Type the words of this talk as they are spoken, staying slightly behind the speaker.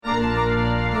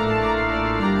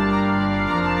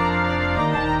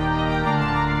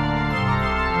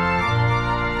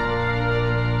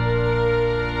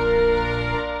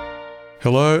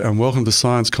Hello and welcome to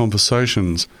Science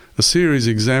Conversations, a series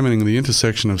examining the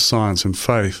intersection of science and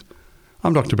faith.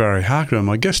 I'm Dr. Barry Harker and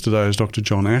my guest today is Dr.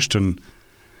 John Ashton.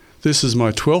 This is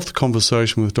my 12th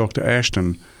conversation with Dr.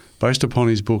 Ashton, based upon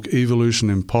his book Evolution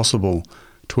Impossible,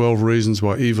 12 Reasons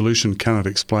Why Evolution Cannot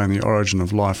Explain the Origin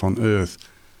of Life on Earth.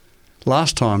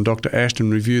 Last time, Dr.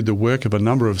 Ashton reviewed the work of a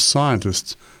number of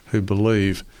scientists who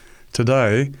believe.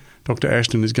 Today, Dr.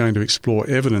 Ashton is going to explore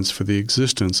evidence for the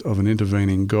existence of an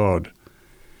intervening God.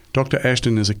 Dr.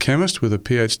 Ashton is a chemist with a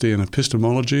PhD in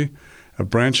epistemology, a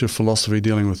branch of philosophy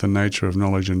dealing with the nature of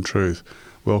knowledge and truth.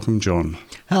 Welcome, John.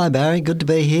 Hello, Barry. Good to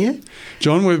be here.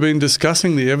 John, we've been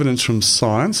discussing the evidence from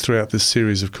science throughout this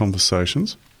series of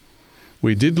conversations.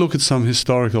 We did look at some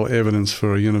historical evidence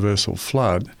for a universal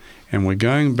flood, and we're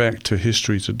going back to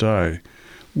history today.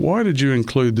 Why did you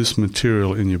include this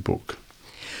material in your book?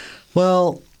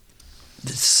 Well,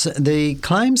 the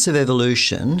claims of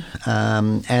evolution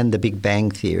and the Big Bang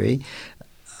Theory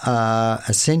are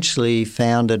essentially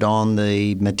founded on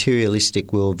the materialistic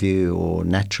worldview or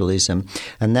naturalism,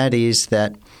 and that is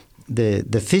that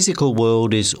the physical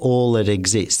world is all that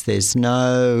exists. There's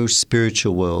no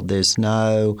spiritual world. There's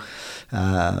no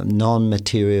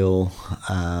non-material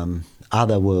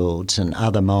other worlds and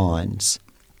other minds.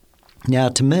 Now,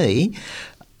 to me,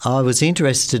 I was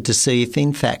interested to see if,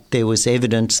 in fact, there was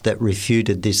evidence that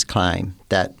refuted this claim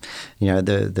that,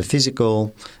 the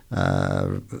physical,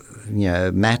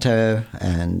 matter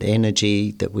and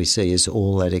energy that we see is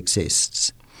all that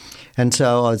exists. And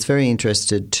so I was very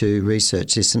interested to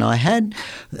research this, and I had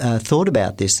thought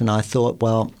about this, and I thought,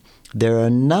 well, there are a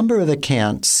number of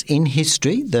accounts in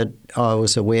history that I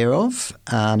was aware of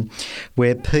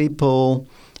where people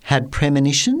had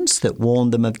premonitions that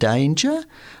warned them of danger,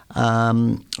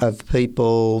 of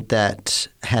people that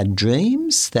had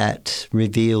dreams that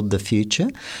revealed the future.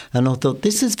 And I thought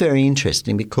this is very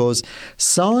interesting because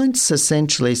science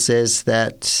essentially says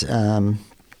that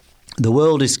the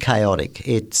world is chaotic.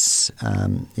 It's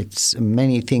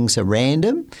many things are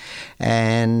random,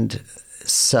 and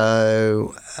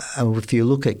so if you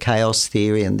look at chaos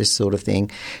theory and this sort of thing,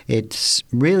 it's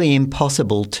really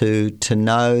impossible to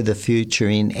know the future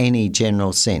in any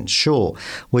general sense. Sure,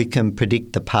 we can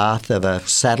predict the path of a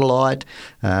satellite,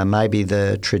 maybe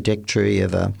the trajectory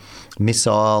of a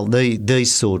missile,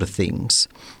 these sort of things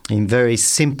in very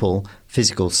simple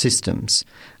physical systems.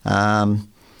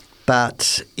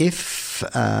 But if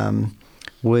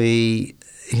we,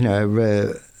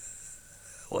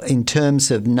 in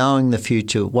terms of knowing the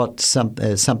future, what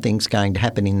something's going to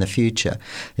happen in the future,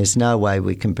 there's no way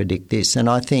we can predict this. And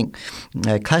I think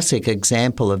a classic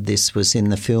example of this was in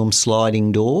the film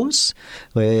Sliding Doors,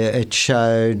 where it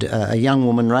showed a young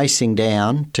woman racing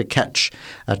down to catch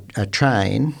a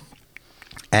train,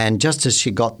 and just as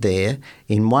she got there,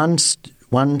 in one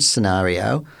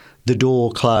scenario, the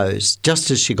door closed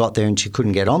just as she got there and she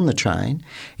couldn't get on the train.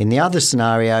 In the other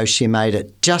scenario, she made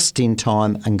it just in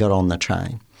time and got on the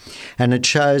train. And it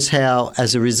shows how,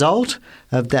 as a result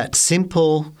of that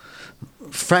simple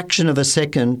fraction of a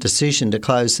second decision to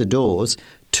close the doors,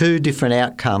 two different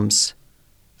outcomes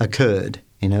occurred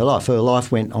in her life. Her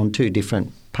life went on two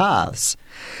different paths.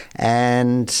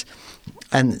 And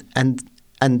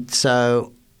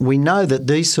so we know that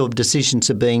these sort of decisions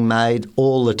are being made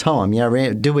all the time.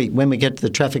 When we get to the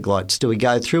traffic lights, do we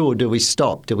go through or do we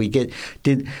stop? How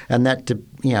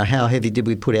heavy did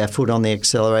we put our foot on the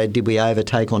accelerator? Did we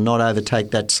overtake or not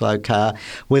overtake that slow car?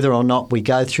 Whether or not we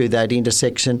go through that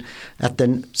intersection,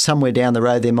 somewhere down the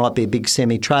road there might be a big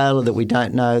semi-trailer that we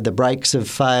don't know. The brakes have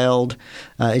failed.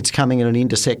 It's coming at an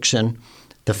intersection.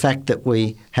 The fact that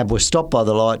we're stopped by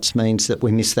the lights means that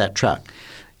we missed that truck.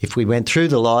 If we went through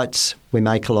the lights, we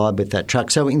may collide with that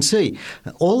truck. So we can see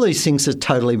all these things are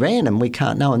totally random. We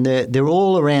can't know, and they're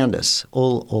all around us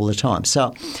all the time.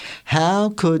 So how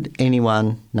could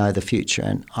anyone know the future?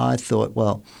 And I thought,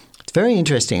 well, it's very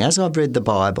interesting. As I've read the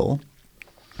Bible,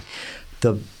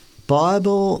 the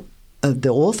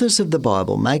authors of the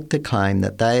Bible make the claim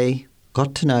that they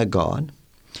got to know God,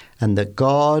 and that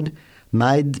God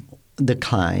made the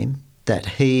claim that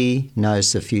he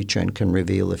knows the future and can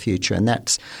reveal the future. And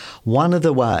that's one of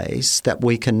the ways that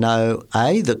we can know,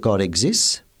 A, that God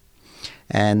exists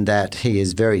and that he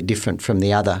is very different from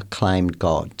the other claimed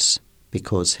gods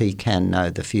because he can know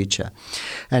the future.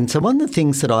 And so one of the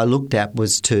things that I looked at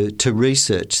was to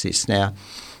research this. Now,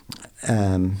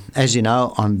 as you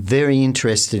know, I'm very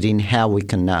interested in how we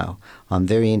can know. I'm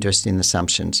very interested in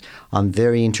assumptions. I'm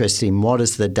very interested in what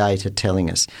is the data telling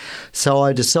us. So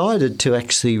I decided to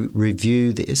actually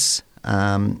review this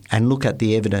and look at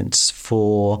the evidence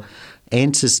for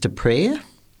answers to prayer,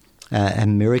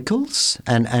 and miracles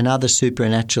and other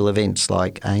supernatural events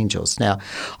like angels. Now,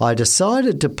 I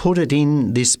decided to put it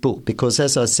in this book because,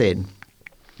 as I said,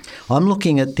 I'm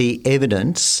looking at the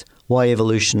evidence why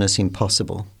evolution is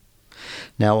impossible.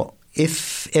 Now,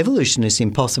 if evolution is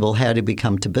impossible, how did we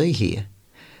come to be here?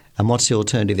 And what's the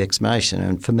alternative explanation?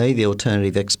 And for me, the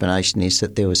alternative explanation is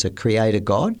that there was a creator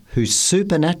God who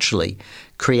supernaturally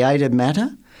created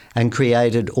matter and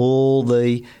created all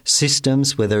the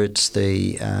systems, whether it's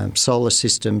the solar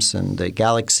systems and the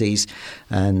galaxies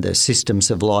and the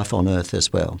systems of life on Earth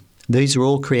as well. These are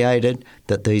all created,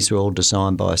 that these are all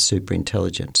designed by a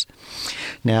superintelligence.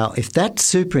 Now, if that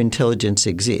superintelligence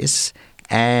exists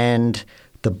and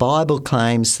the Bible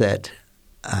claims that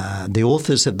the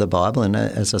authors of the Bible, and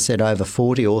as I said, over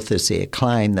 40 authors there,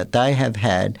 claim that they have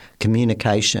had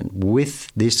communication with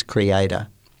this creator.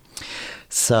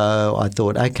 So I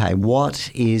thought, okay,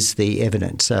 what is the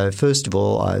evidence? So first of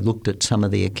all, I looked at some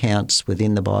of the accounts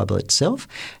within the Bible itself,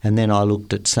 and then I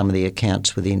looked at some of the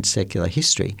accounts within secular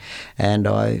history. And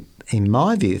I, in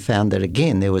my view, found that,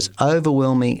 again, there was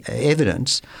overwhelming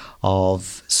evidence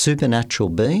of supernatural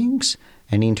beings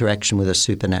and interaction with a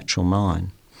supernatural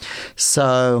mind.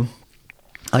 So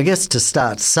I guess to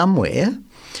start somewhere,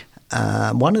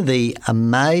 one of the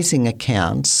amazing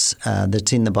accounts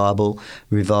that's in the Bible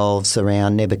revolves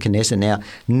around Nebuchadnezzar. Now,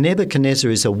 Nebuchadnezzar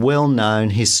is a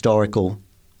well-known historical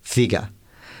figure,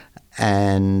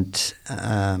 and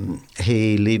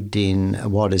he lived in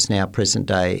what is now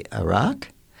present-day Iraq,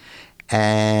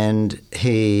 and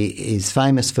he is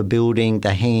famous for building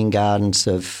the Hanging Gardens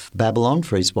of Babylon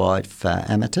for his wife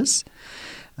Amytas.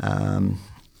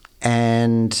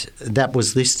 And that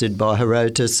was listed by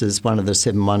Herodotus as one of the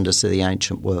 7 wonders of the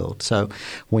ancient world. So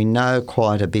we know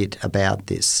quite a bit about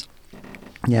this.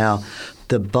 Now,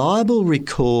 the Bible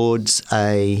records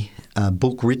a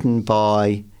book written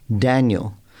by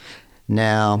Daniel.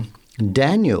 Now,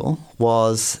 Daniel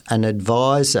was an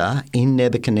advisor in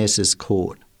Nebuchadnezzar's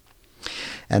court.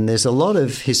 And there's a lot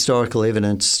of historical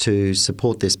evidence to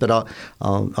support this, but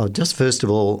I'll just first of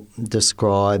all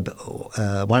describe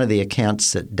one of the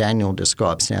accounts that Daniel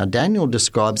describes. Now, Daniel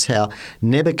describes how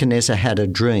Nebuchadnezzar had a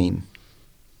dream,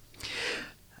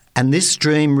 and this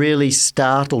dream really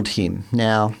startled him.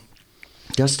 Now,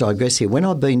 just to digress here, when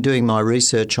I've been doing my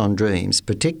research on dreams,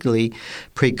 particularly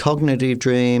precognitive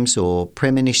dreams or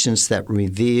premonitions that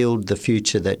revealed the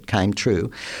future that came true,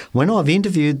 when I've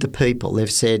interviewed the people, they've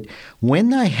said when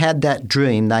they had that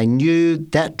dream, they knew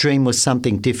that dream was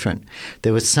something different.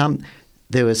 There was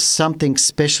something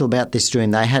special about this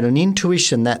dream. They had an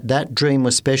intuition that that dream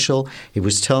was special. It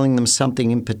was telling them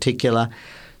something in particular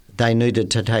they needed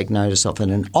to take notice of it.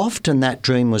 And often that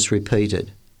dream was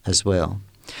repeated as well.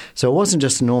 So it wasn't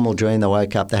just a normal dream. They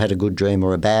woke up, they had a good dream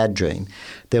or a bad dream.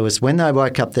 There was, when they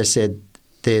woke up, they said,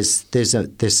 "There's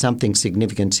something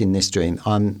significant in this dream.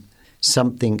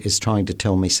 Something is trying to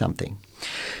tell me something."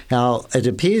 Now, it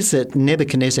appears that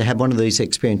Nebuchadnezzar had one of these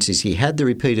experiences. He had the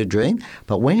repeated dream,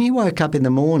 but when he woke up in the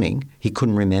morning, he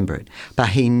couldn't remember it. But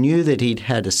he knew that he'd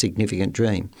had a significant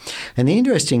dream. And the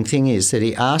interesting thing is that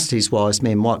he asked his wise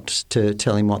men to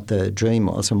tell him what the dream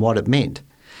was and what it meant.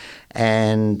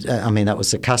 And, that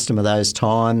was the custom of those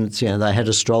times. They had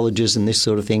astrologers and this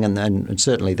sort of thing, and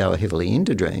certainly they were heavily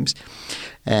into dreams.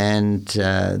 And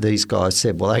these guys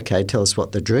said, well, okay, tell us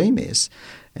what the dream is.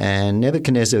 And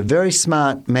Nebuchadnezzar, a very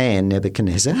smart man,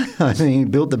 Nebuchadnezzar, he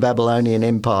built the Babylonian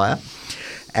Empire.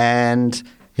 And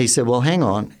he said, well, hang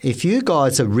on, if you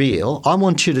guys are real, I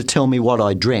want you to tell me what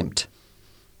I dreamt.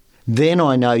 Then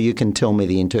I know you can tell me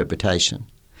the interpretation.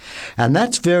 And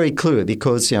that's very clear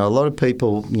because, a lot of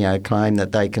people, claim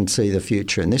that they can see the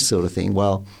future and this sort of thing.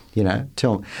 Well,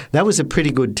 tell them. That was a pretty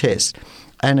good test.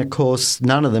 And, of course,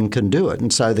 none of them can do it.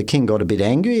 And so the king got a bit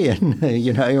angry and,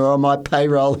 you're on my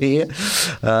payroll here.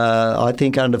 I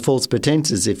think under false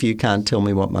pretenses if you can't tell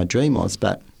me what my dream was.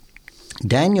 But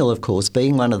Daniel, of course,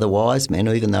 being one of the wise men,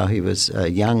 even though he was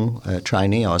a young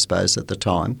trainee, I suppose, at the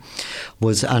time,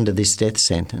 was under this death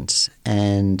sentence.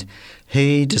 And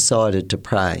he decided to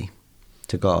pray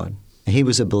to God. He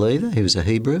was a believer. He was a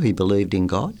Hebrew. He believed in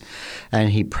God.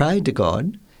 And he prayed to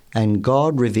God, and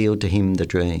God revealed to him the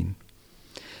dream.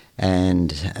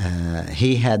 And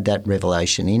he had that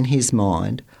revelation in his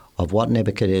mind of what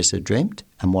Nebuchadnezzar dreamt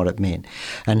and what it meant.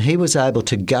 And he was able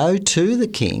to go to the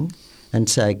king and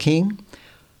say, "King,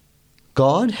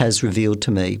 God has revealed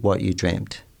to me what you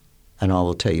dreamt, and I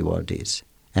will tell you what it is."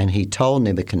 And he told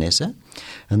Nebuchadnezzar,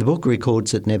 and the book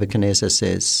records that Nebuchadnezzar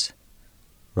says,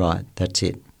 "Right, that's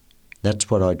it. That's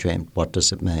what I dreamt. What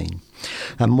does it mean?"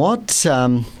 And what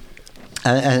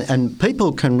And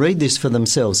people can read this for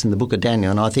themselves in the book of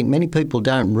Daniel, and I think many people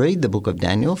don't read the book of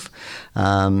Daniel.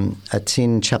 It's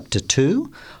in chapter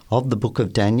 2 of the book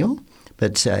of Daniel.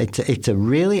 But it's a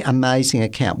really amazing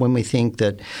account when we think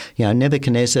that,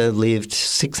 Nebuchadnezzar lived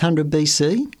 600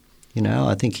 BC.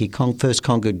 I think he first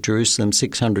conquered Jerusalem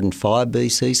 605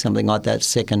 BC, something like that.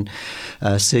 Second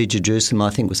siege of Jerusalem,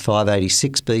 I think, was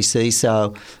 586 BC.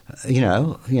 So,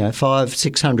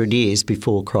 600 years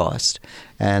before Christ.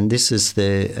 And this is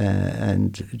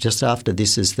and just after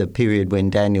this is the period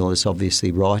when Daniel is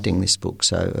obviously writing this book.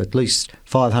 So at least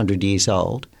 500 years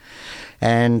old.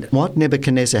 And what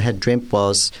Nebuchadnezzar had dreamt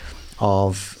was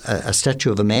of a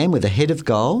statue of a man with a head of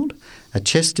gold, a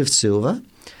chest of silver,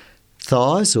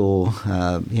 thighs or,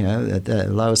 the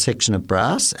lower section of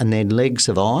brass, and then legs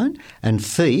of iron and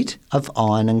feet of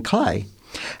iron and clay.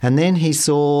 And then he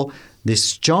saw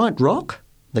this giant rock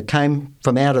that came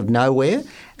from out of nowhere,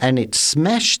 and it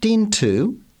smashed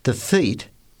into the feet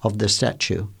of the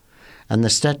statue. And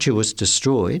the statue was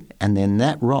destroyed, and then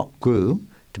that rock grew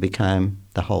to become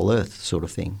the whole earth sort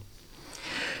of thing.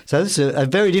 So this is a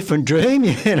very different dream,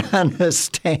 you can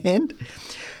understand.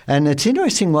 And it's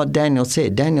interesting what Daniel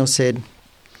said.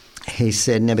 He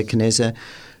said, Nebuchadnezzar,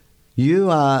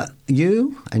 you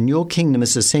and your kingdom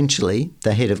is essentially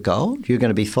the head of gold. You're going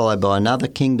to be followed by another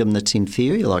kingdom that's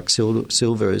inferior, like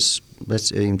silver is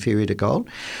less inferior to gold.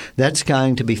 That's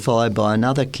going to be followed by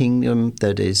another kingdom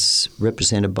that is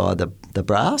represented by the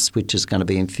brass, which is going to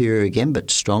be inferior again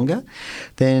but stronger.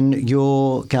 Then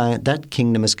that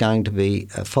kingdom is going to be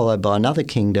followed by another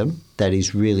kingdom that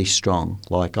is really strong,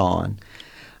 like iron.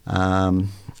 And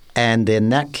then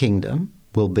that kingdom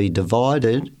will be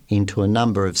divided into a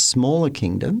number of smaller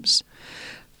kingdoms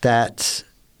that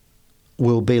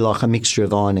will be like a mixture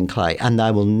of iron and clay, and they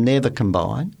will never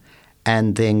combine.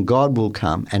 And then God will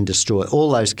come and destroy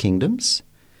all those kingdoms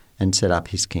and set up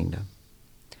his kingdom.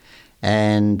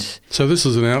 And so this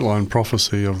is an outline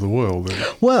prophecy of the world, then?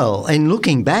 Well, in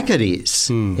looking back it is.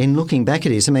 I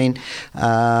mean,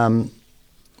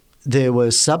 there were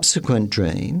subsequent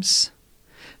dreams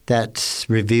that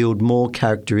revealed more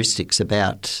characteristics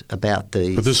about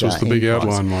the. But this was the big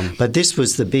outline one. But this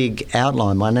was the big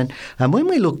outline one, and when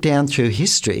we look down through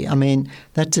history, I mean,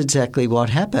 that's exactly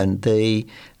what happened. The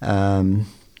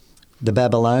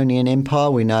Babylonian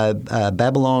Empire, we know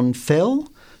Babylon fell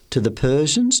to the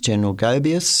Persians. General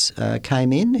Gobius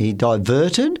came in. He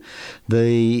diverted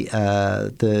the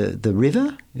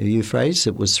river, the Euphrates,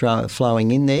 that was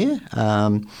flowing in there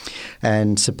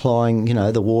and supplying,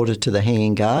 the water to the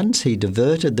Hanging Gardens. He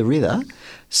diverted the river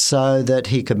so that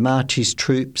he could march his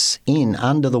troops in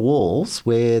under the walls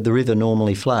where the river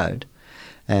normally flowed.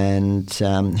 And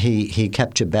he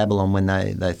captured Babylon when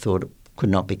they thought it could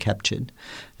not be captured,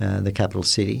 the capital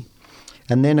city.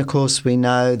 And then, of course, we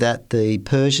know that the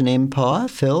Persian Empire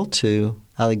fell to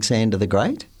Alexander the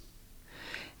Great.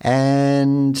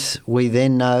 And we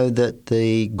then know that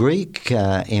the Greek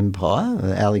Empire,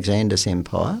 Alexander's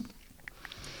empire,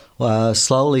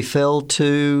 slowly fell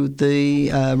to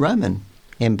the Roman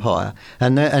Empire.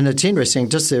 And it's interesting,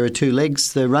 just there are two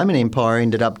legs. The Roman Empire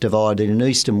ended up divided in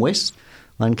east and west,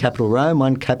 one capital Rome,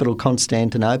 one capital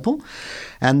Constantinople.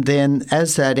 And then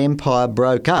as that empire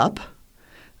broke up,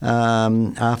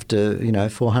 after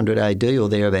 400 AD or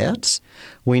thereabouts,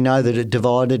 we know that it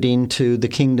divided into the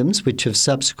kingdoms which have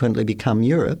subsequently become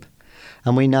Europe,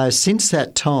 and we know since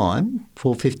that time,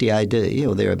 450 AD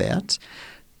or thereabouts,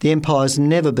 Europe has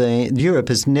never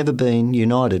been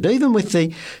united, even with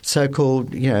the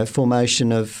so-called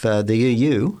formation of the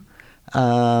EU,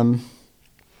 the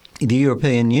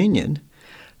European Union.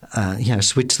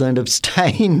 Switzerland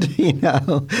abstained,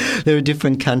 There are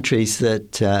different countries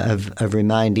that have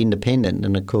remained independent,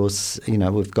 and of course,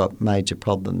 we've got major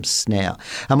problems now.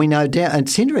 And we know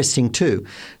it's interesting too,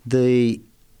 the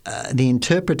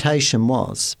interpretation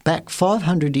was, back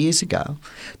 500 years ago,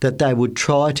 that they would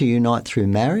try to unite through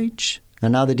marriage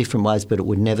and other different ways, but it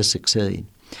would never succeed.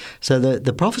 So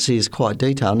the prophecy is quite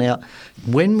detailed. Now,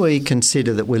 when we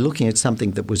consider that we're looking at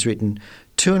something that was written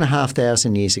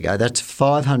 2,500 years ago, that's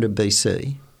 500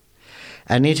 BC,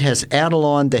 and it has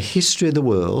outlined the history of the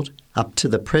world up to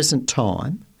the present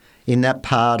time in that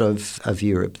part of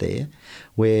Europe there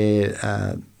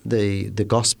where the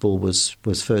gospel was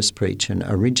first preached and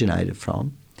originated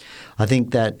from. I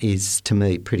think that is, to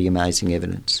me, pretty amazing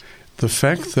evidence. The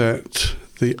fact that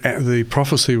the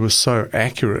prophecy was so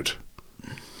accurate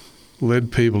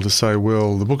led people to say,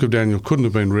 well, the book of Daniel couldn't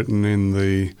have been written in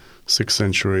the 6th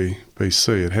century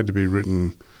BC. It had to be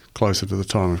written closer to the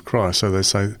time of Christ. So they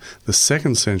say the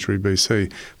 2nd century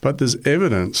BC. But there's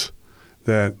evidence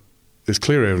that there's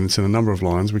clear evidence in a number of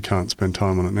lines. We can't spend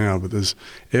time on it now, but there's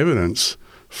evidence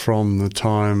from the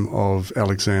time of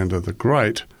Alexander the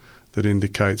Great that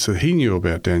indicates that he knew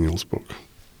about Daniel's book.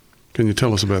 Can you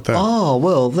tell us about that? Oh,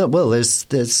 well,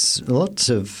 there's lots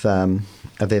of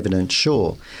evidence,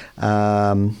 sure.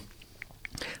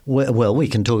 Well, we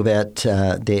can talk about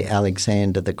the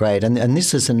Alexander the Great, and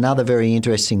this is another very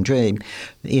interesting dream,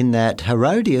 in that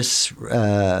Herodotus,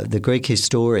 the Greek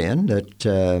historian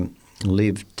that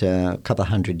lived a couple of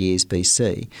hundred years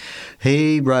BC,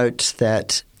 he wrote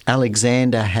that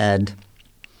Alexander had,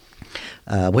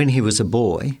 when he was a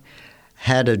boy,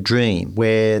 had a dream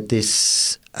where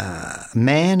this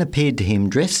man appeared to him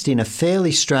dressed in a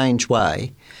fairly strange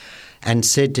way and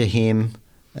said to him,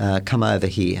 come over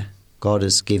here. God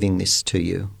is giving this to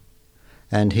you.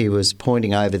 And he was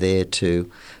pointing over there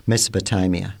to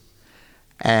Mesopotamia.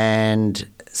 And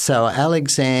so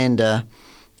Alexander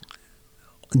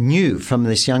knew from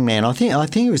this young man, I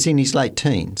think he was in his late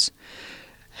teens,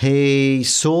 he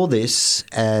saw this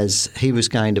as he was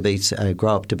going to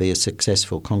grow up to be a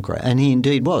successful conqueror. And he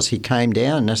indeed was. He came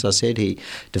down, and as I said, he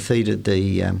defeated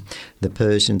the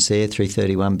Persians there,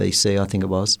 331 BC, I think it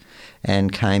was,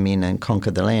 and came in and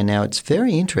conquered the land. Now, it's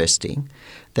very interesting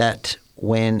that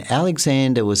when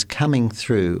Alexander was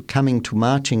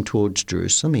marching towards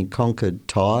Jerusalem, he conquered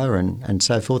Tyre and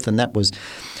so forth, and that was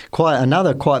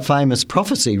another quite famous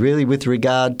prophecy, really, with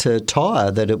regard to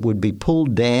Tyre, that it would be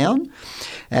pulled down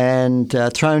and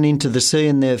thrown into the sea,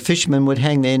 and the fishermen would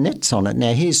hang their nets on it.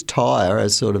 Now, here's Tyre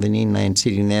as sort of an inland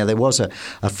city. Now, there was a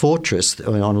fortress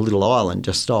on a little island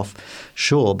just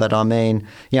offshore, but I mean,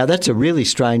 that's a really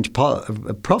strange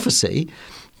prophecy.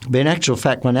 But in actual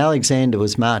fact, when Alexander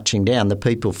was marching down, the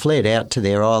people fled out to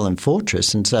their island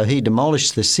fortress, and so he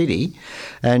demolished the city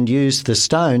and used the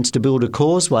stones to build a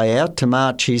causeway out to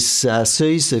march his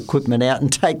siege equipment out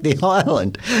and take the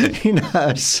island.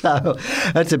 So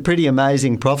that's a pretty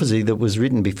amazing prophecy that was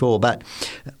written before. But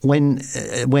when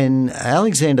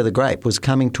Alexander the Great was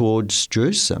coming towards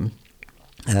Jerusalem,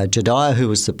 Jedediah, who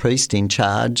was the priest in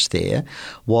charge there,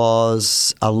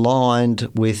 was aligned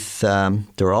with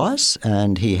Darius,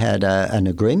 and he had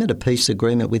a peace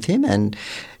agreement with him, and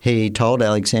he told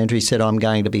Alexander, he said, I'm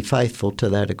going to be faithful to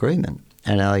that agreement.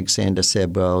 And Alexander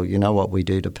said, well, you know what we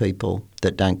do to people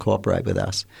that don't cooperate with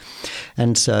us.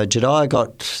 And so Jedediah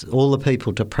got all the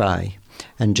people to pray,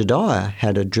 and Jedediah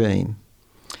had a dream,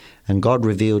 and God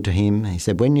revealed to him, he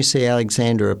said, when you see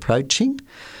Alexander approaching,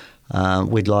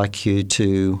 we'd like you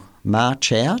to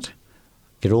march out,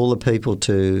 get all the people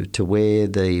to wear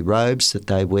the robes that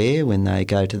they wear when they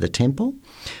go to the temple.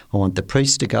 I want the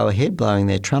priests to go ahead blowing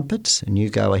their trumpets, and you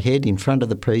go ahead in front of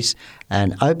the priests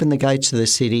and open the gates of the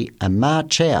city and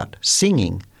march out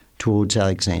singing towards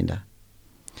Alexander.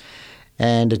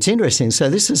 And it's interesting. So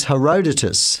this is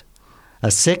Herodotus,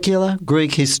 a secular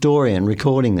Greek historian,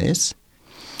 recording this,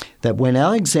 that when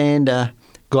Alexander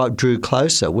drew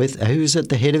closer, he was at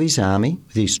the head of his army,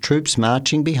 with his troops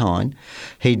marching behind,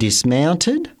 he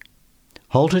dismounted,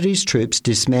 halted his troops,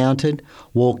 dismounted,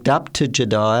 walked up to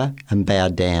Jedediah and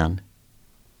bowed down.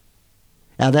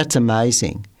 Now that's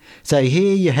amazing. So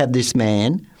here you have this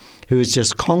man who is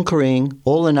just conquering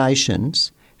all the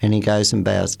nations, and he goes and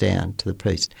bows down to the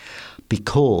priest,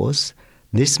 because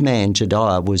this man,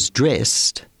 Jedediah, was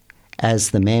dressed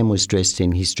as the man was dressed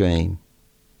in his dream.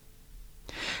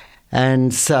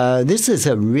 And so this is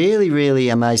a really, really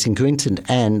amazing coincidence.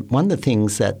 And one of the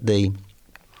things that the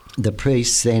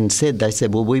priests then said, they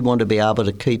said, well, we want to be able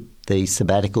to keep the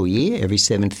sabbatical year every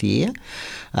seventh year.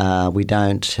 We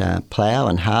don't plough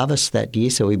and harvest that year,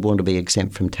 so we want to be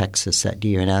exempt from taxes that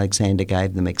year. And Alexander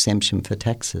gave them exemption for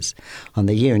taxes on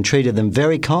the year and treated them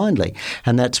very kindly.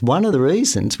 And that's one of the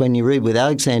reasons, when you read with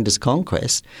Alexander's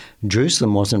conquest,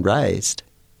 Jerusalem wasn't razed.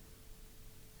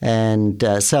 And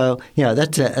so,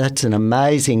 that's an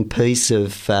amazing piece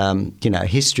of,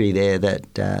 history there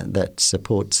that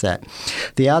supports that.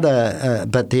 The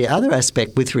other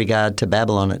aspect with regard to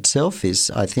Babylon itself is,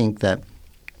 I think, that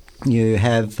you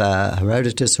have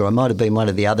Herodotus, or it might have been one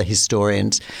of the other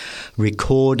historians,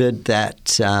 recorded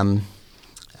that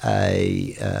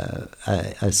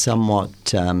a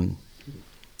somewhat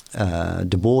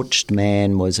debauched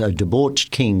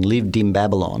king lived in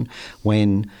Babylon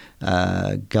when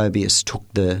Gobius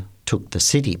took the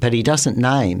city, but he doesn't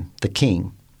name the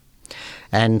king.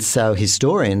 And so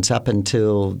historians, up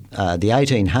until the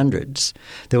 1800s,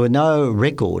 there were no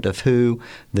record of who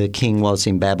the king was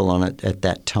in Babylon at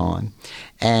that time.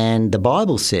 And the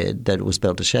Bible said that it was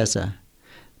Belshazzar,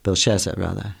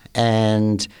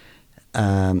 and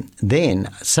then,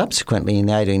 subsequently in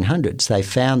the 1800s, they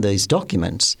found these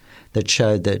documents that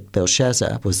showed that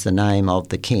Belshazzar was the name of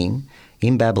the king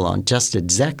in Babylon, just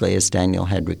exactly as Daniel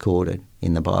had recorded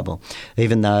in the Bible,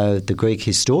 even though the Greek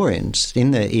historians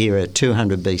in the era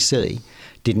 200 BC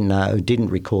didn't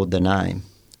record the name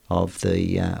of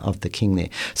the king there.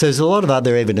 So there's a lot of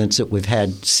other evidence that we've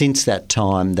had since that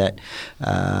time that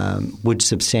would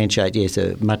substantiate, yes,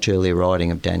 a much earlier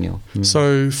writing of Daniel.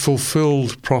 So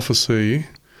fulfilled prophecy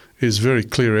is very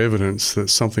clear evidence that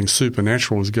something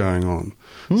supernatural is going on.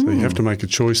 So you have to make a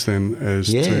choice then as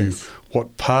to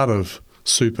what part of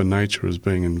supernature is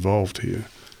being involved here.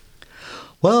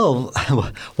 Well,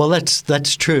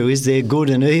 that's true. Is there good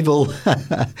and evil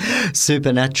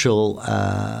supernatural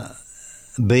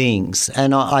beings?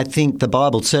 And I think the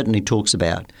Bible certainly talks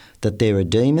about that there are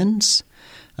demons,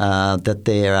 that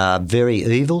there are very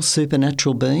evil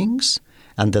supernatural beings,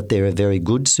 and that there are very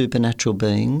good supernatural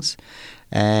beings.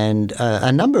 And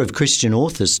a number of Christian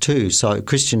authors too,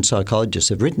 Christian psychologists,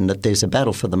 have written that there's a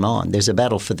battle for the mind. There's a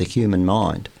battle for the human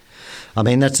mind. I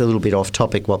mean, that's a little bit off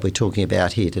topic what we're talking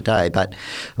about here today, but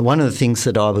one of the things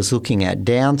that I was looking at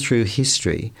down through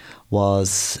history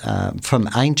was from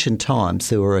ancient times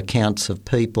there were accounts of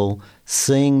people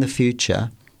seeing the future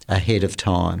ahead of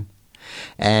time.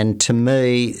 And to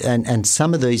me, and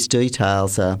some of these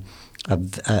details were,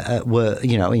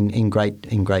 in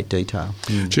great detail.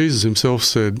 Jesus himself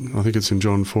said, I think it's in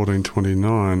John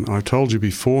 14:29, I told you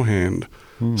beforehand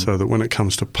so that when it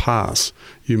comes to pass,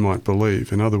 you might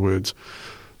believe. In other words,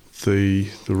 the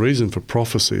reason for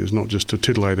prophecy is not just to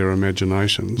titillate our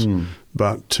imaginations,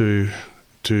 but to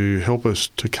help us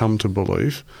to come to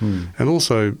belief, and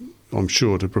also, I'm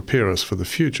sure, to prepare us for the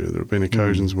future. There have been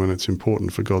occasions when it's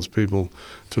important for God's people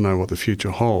to know what the future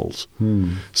holds.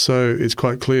 So it's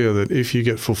quite clear that if you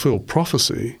get fulfilled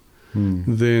prophecy,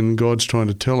 then God's trying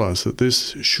to tell us that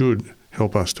this should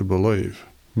help us to believe.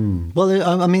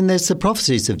 Well, I mean, there's the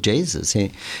prophecies of Jesus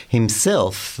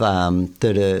himself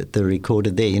that are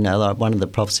recorded there. Like one of the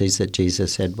prophecies that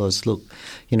Jesus said was, look,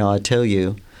 I tell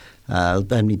you,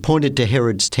 and he pointed to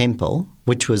Herod's temple,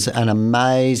 which was an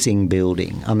amazing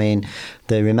building. I mean,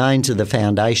 the remains of the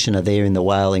foundation are there in the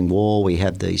Wailing Wall. We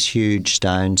have these huge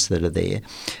stones that are there.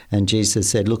 And Jesus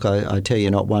said, look, I tell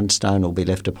you, not one stone will be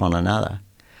left upon another.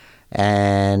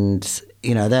 And,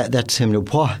 that's similar.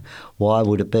 Why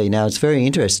would it be? Now, it's very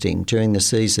interesting. During the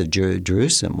siege of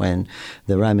Jerusalem, when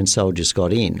the Roman soldiers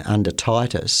got in under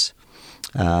Titus,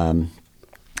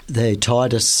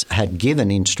 Titus had given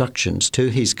instructions to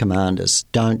his commanders,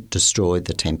 don't destroy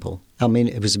the temple. I mean,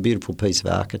 it was a beautiful piece of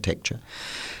architecture.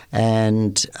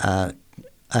 But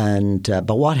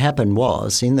what happened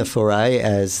was, in the foray,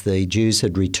 as the Jews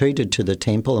had retreated to the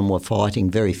temple and were fighting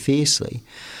very fiercely,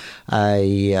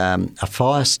 a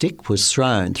fire stick was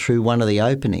thrown through one of the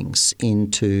openings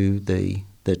into the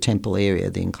temple area,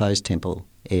 the enclosed temple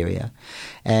area.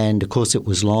 And, of course, it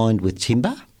was lined with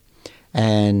timber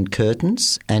and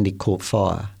curtains, and it caught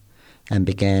fire and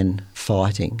began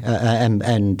fighting and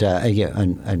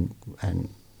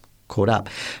caught up.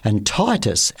 And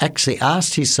Titus actually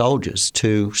asked his soldiers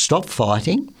to stop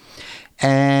fighting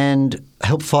and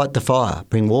help fight the fire,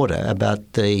 bring water.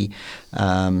 But the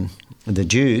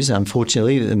Jews,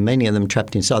 unfortunately, many of them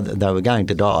trapped inside, they were going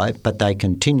to die, but they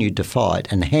continued to fight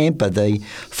and hamper the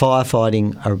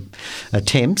firefighting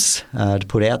attempts to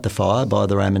put out the fire by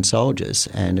the Roman soldiers.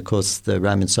 And, of course, the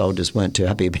Roman soldiers weren't too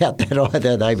happy about that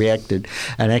either. They reacted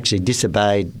and actually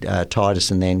disobeyed Titus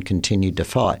and then continued to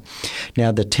fight.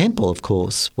 Now, the temple, of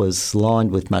course, was lined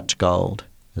with much gold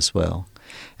as well,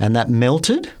 and that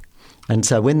melted. And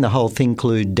so when the whole thing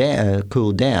cooled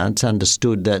down, it's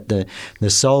understood that the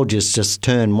soldiers just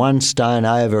turned one stone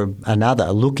over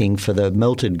another looking for the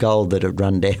melted gold that had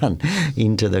run down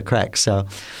into the cracks. So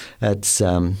it's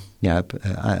a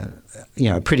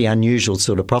pretty unusual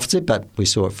sort of prophecy, but we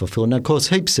saw it fulfilled. And, of course,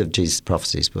 heaps of Jesus'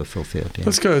 prophecies were fulfilled. Yeah.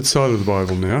 Let's go outside of the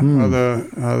Bible now. Are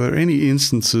there any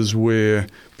instances where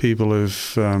people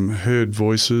have heard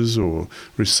voices or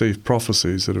received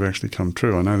prophecies that have actually come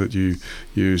true? I know that you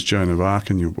use Joan of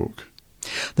Arc in your book.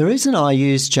 The reason I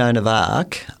used Joan of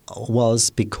Arc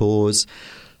was because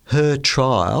her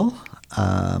trial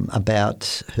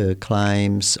about her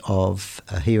claims of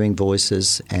hearing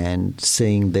voices and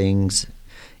seeing beings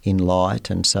in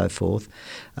light and so forth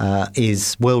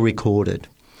is well recorded.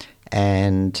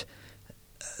 And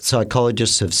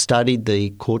psychologists have studied the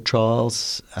court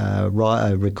trials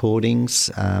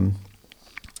recordings,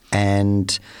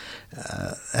 and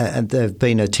there have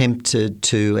been attempted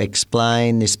to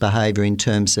explain this behaviour in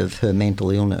terms of her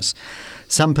mental illness.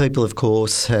 Some people, of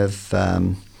course, have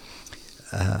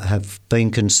have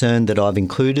been concerned that I've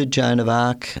included Joan of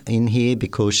Arc in here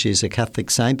because she's a Catholic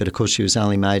saint, but of course she was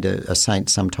only made a saint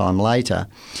sometime later.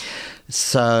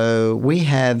 So we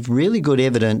have really good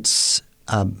evidence,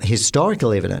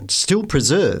 historical evidence, still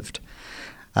preserved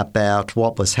about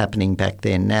what was happening back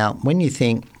then. Now, when you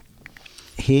think,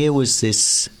 here was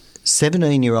this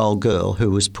 17-year-old girl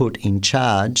who was put in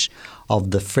charge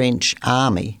of the French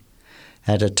army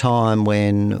at a time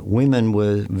when women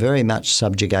were very much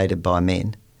subjugated by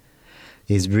men,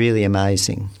 is really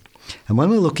amazing. And when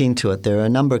we look into it, there are a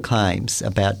number of claims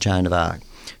about Joan of Arc.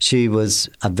 She was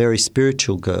a very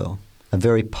spiritual girl, a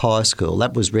very pious girl.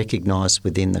 That was recognised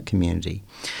within the community.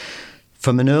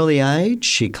 From an early age,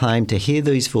 she claimed to hear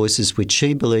these voices which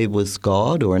she believed was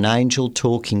God or an angel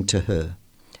talking to her.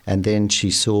 And then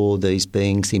she saw these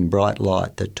beings in bright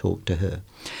light that talked to her.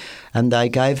 And they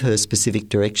gave her specific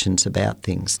directions about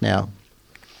things. Now,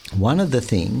 one of the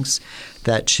things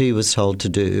that she was told to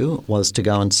do was to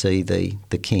go and see the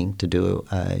king, to do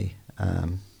a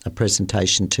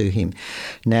presentation to him.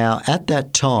 Now, at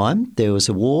that time, there was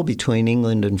a war between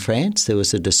England and France. There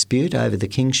was a dispute over the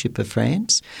kingship of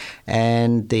France,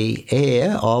 and the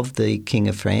heir of the King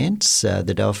of France,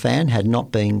 the Dauphin, had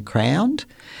not been crowned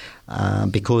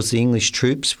because the English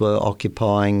troops were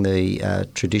occupying the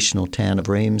traditional town of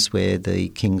Reims where the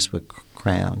kings were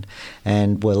crowned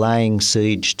and were laying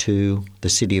siege to the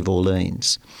city of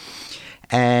Orleans.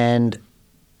 And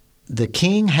the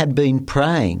king had been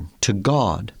praying to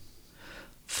God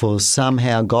for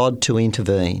somehow God to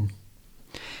intervene.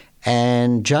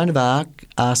 And Joan of Arc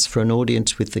asked for an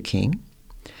audience with the king.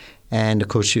 And, of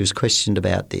course, she was questioned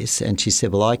about this. And she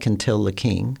said, well, I can tell the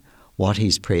king what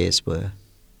his prayers were.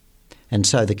 And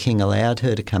so the king allowed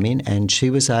her to come in, and she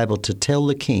was able to tell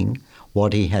the king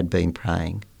what he had been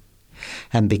praying.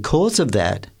 And because of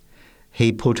that,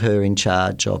 he put her in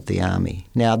charge of the army.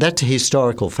 Now, that's a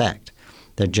historical fact,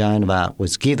 that Joan of Arc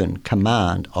was given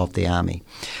command of the army.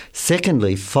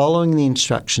 Secondly, following the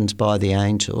instructions by the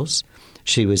angels,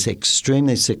 she was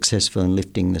extremely successful in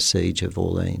lifting the siege of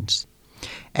Orleans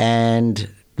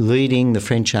and leading the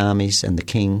French armies and the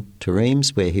king to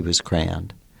Reims, where he was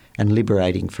crowned, and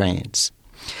liberating France.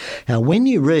 Now, when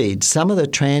you read some of the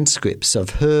transcripts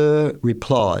of her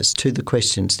replies to the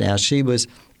questions, now she was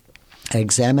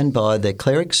examined by the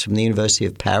clerics from the University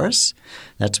of Paris.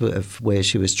 That's where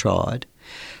she was tried.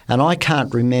 And I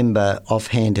can't remember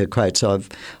offhand her quotes.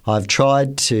 I've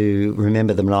tried to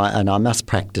remember them, and I must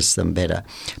practice them better.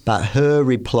 But her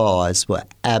replies were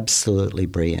absolutely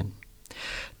brilliant.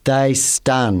 They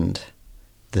stunned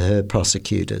her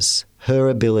prosecutors, her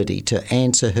ability to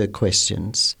answer her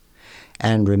questions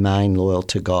and remain loyal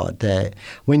to God.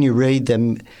 When you read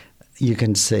them, you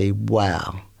can see,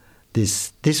 wow,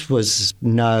 this was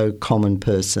no common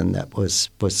person that was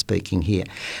speaking here.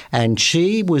 And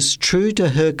she was true to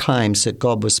her claims that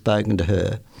God was spoken to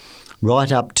her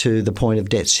right up to the point of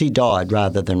death. She died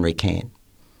rather than recant.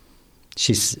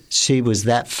 She was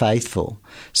that faithful.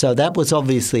 So that was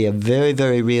obviously a very,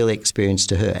 very real experience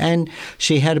to her. And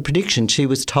she had a prediction. She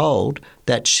was told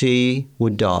that she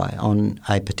would die on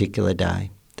a particular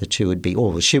day, that she would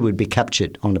be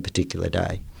captured on a particular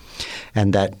day.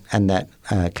 And that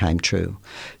came true.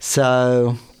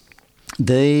 So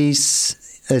that's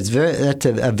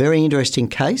a very interesting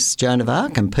case, Joan of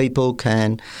Arc, and people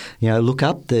can, look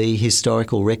up the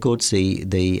historical records,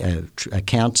 the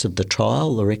accounts of the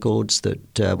trial, the records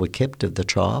that were kept of the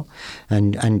trial,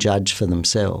 and judge for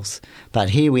themselves.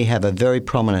 But here we have a very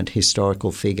prominent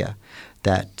historical figure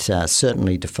that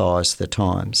certainly defies the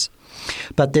times.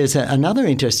 But there's another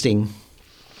interesting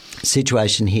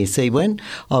situation here. See, when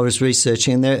I was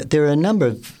researching, there are a number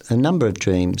of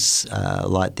dreams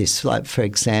like this. Like, for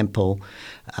example,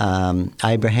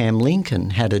 Abraham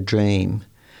Lincoln had a dream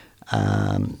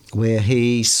where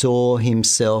he saw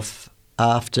himself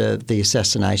after the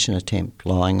assassination attempt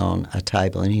lying on a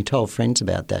table, and he told friends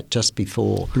about that just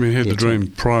before. I mean, he had the dream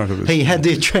prior to this. He had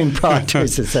the dream prior to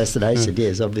his assassination,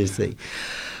 yes, obviously.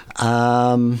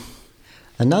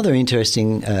 Another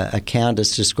interesting account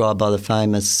is described by the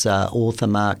famous author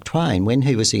Mark Twain. When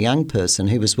he was a young person,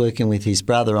 he was working with his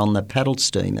brother on the paddle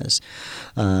steamers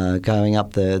going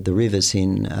up the rivers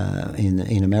in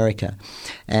America.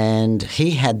 And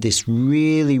he had this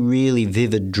really, really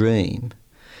vivid dream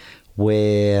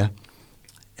where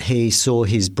he saw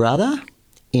his brother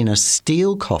in a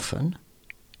steel coffin,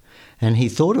 and he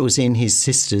thought it was in his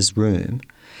sister's room,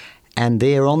 and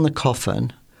there on the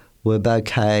coffin were a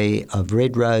bouquet of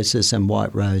red roses and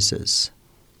white roses.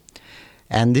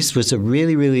 And this was a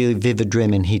really, really vivid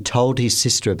dream, and he told his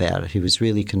sister about it. He was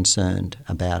really concerned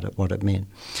about it, what it meant.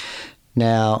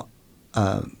 Now,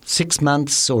 6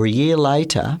 months or a year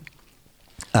later,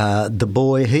 the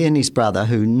boy, he and his brother,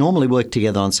 who normally worked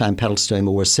together on the same paddle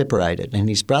steamer, were separated. And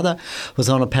his brother was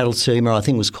on a paddle steamer, I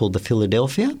think it was called the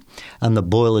Philadelphia, and the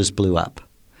boilers blew up.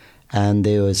 And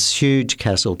there was huge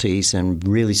casualties and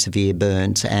really severe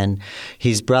burns. And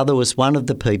his brother was one of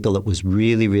the people that was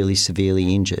really, really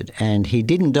severely injured. And he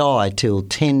didn't die till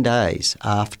 10 days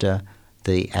after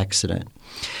the accident.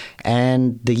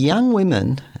 And the young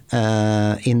women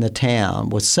in the town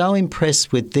were so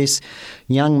impressed with this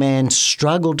young man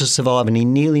struggled to survive, and he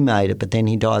nearly made it, but then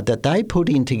he died, that they put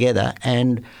in together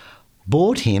and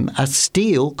bought him a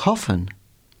steel coffin.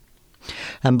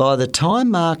 And by the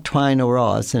time Mark Twain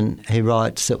arrives, and he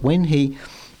writes that when he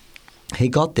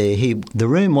got there, the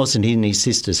room wasn't in his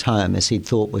sister's home as he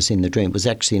thought was in the dream. It was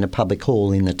actually in a public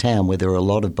hall in the town where there were a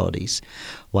lot of bodies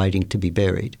waiting to be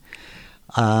buried.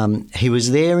 He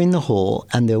was there in the hall,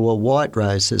 and there were white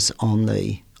roses on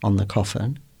the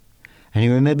coffin. And he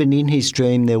remembered in his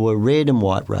dream there were red and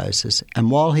white roses. And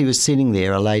while he was sitting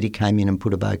there, a lady came in and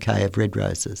put a bouquet of red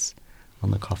roses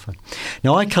on the coffin.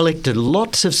 Now, I collected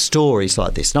lots of stories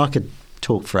like this, and I could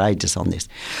talk for ages on this.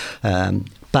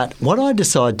 But what I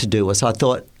decided to do was I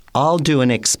thought, I'll do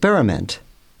an experiment,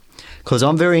 because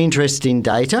I'm very interested in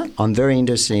data. I'm very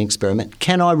interested in experiment.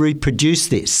 Can I reproduce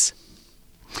this?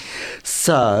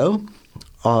 So,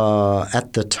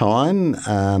 at the time,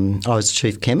 I was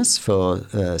chief chemist for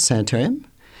Sanitarium,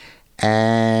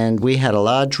 and we had a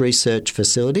large research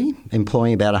facility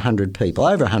employing about 100 people,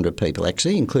 over 100 people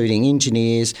actually, including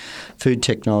engineers, food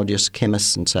technologists,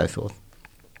 chemists and so forth.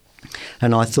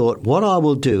 And I thought, what I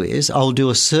will do is I'll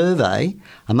do a survey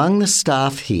among the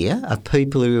staff here of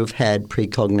people who have had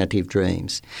precognitive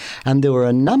dreams. And there were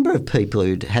a number of people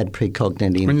who'd had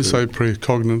precognitive. When you say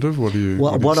precognitive, what do you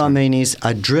Well, what I mean is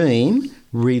a dream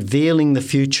revealing the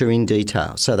future in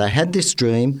detail. So they had this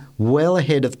dream well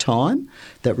ahead of time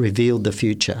that revealed the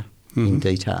future in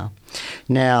detail.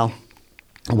 Now,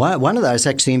 one of those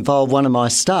actually involved one of my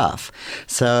staff.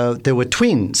 So there were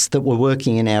twins that were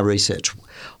working in our research.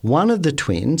 One of the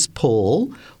twins,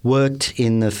 Paul, worked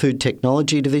in the food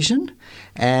technology division,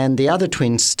 and the other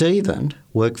twin, Stephen,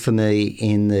 worked for me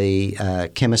in the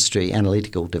chemistry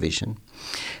analytical division.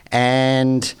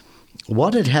 And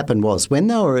what had happened was when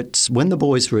the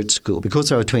boys were at school, because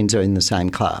they were twins, they were in the same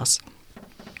class,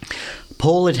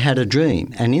 Paul had had a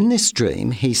dream, and in this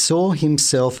dream he saw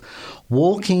himself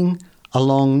walking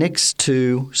along next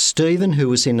to Stephen, who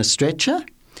was in a stretcher,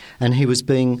 and he was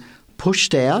being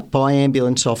pushed out by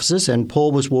ambulance officers, and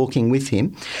Paul was walking with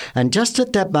him. And just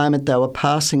at that moment they were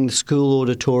passing the school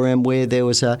auditorium where there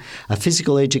was a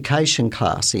physical education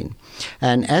class in.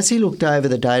 And as he looked over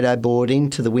the dado board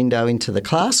into the window into the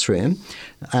classroom,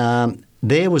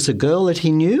 there was a girl that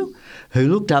he knew who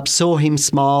looked up, saw him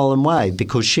smile and wave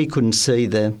because she couldn't see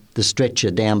the stretcher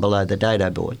down below the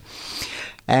dado board.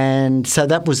 And so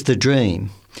that was the dream.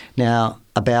 Now,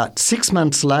 about 6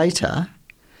 months later,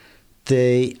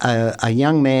 a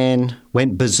young man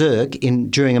went berserk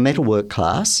during a metalwork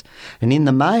class, and in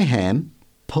the mayhem,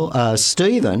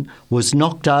 Stephen was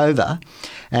knocked over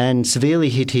and severely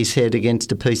hit his head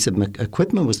against a piece of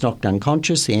equipment, was knocked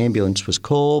unconscious. The ambulance was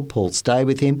called. Paul stayed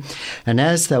with him. And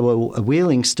as they were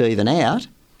wheeling Stephen out,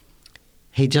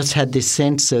 he just had this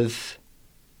sense of,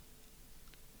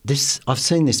 I've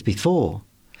seen this before.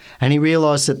 And he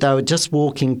realised that they were just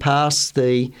walking past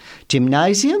the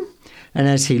gymnasium, and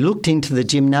as he looked into the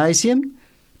gymnasium,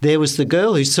 there was the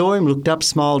girl who saw him, looked up,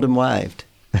 smiled and waved.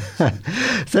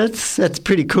 That's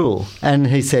pretty cool. And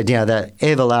he said, that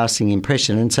everlasting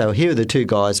impression. And so here are the two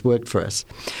guys worked for us.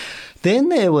 Then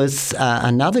there was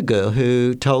another girl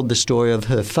who told the story of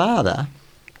her father.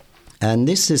 And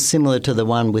this is similar to the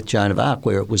one with Joan of Arc,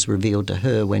 where it was revealed to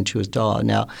her when she was dying.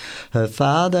 Now, her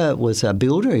father was a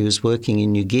builder. He was working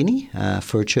in New Guinea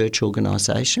for a church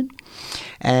organisation.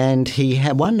 And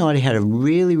one night he had a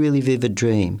really, really vivid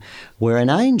dream where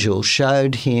an angel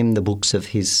showed him the books of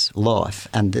his life,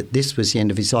 and that this was the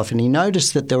end of his life. And he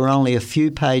noticed that there were only a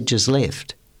few pages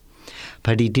left,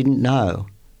 but he didn't know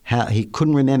he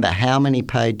couldn't remember how many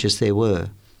pages there were.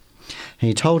 And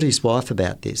he told his wife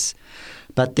about this.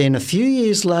 But then a few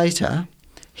years later,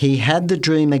 he had the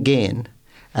dream again,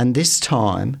 and this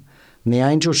time the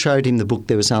angel showed him the book.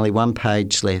 There was only one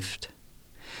page left.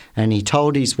 And he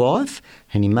told his wife,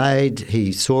 and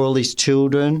he saw all his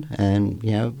children and,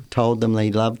 told them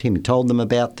he loved him. He told them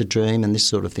about the dream and this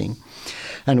sort of thing.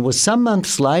 And it was some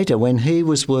months later when he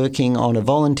was working on a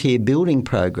volunteer building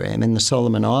program in the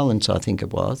Solomon Islands, I think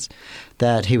it was,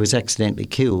 that he was accidentally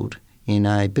killed in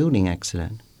a building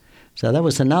accident. So that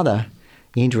was another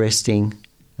interesting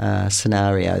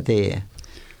scenario there.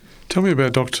 Tell me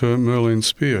about Dr. Merlin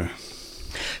Spear.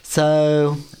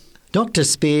 So Dr.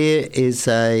 Spear is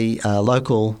a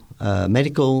local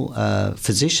medical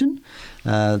physician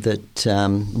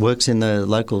that works in the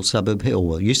local suburb here,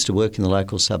 or used to work in the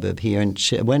local suburb here. And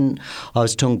when I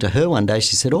was talking to her one day,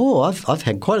 she said, I've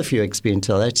had quite a few experiences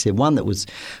like that. She said one that was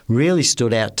really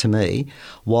stood out to me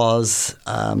was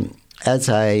as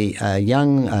a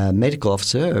young medical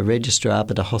officer, a registrar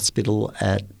up at a hospital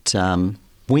at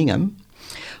Wingham.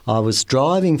 I was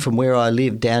driving from where I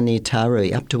lived down near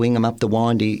Taree up to Wingham, up the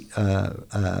windy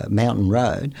mountain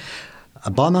road,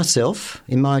 by myself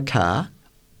in my car,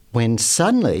 when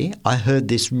suddenly I heard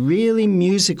this really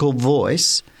musical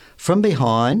voice from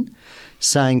behind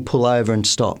saying, "Pull over and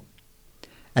stop."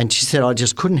 And she said, I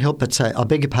just couldn't help but say, "I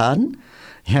beg your pardon."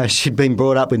 You know, she'd been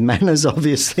brought up with manners,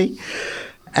 obviously.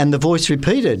 And the voice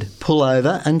repeated, "Pull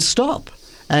over and stop."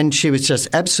 And she was just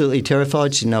absolutely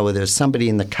terrified. She didn't know whether there was somebody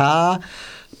in the car.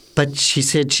 But she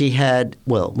said she had,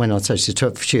 well, when I say she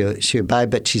obeyed,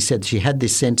 but she said she had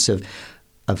this sense of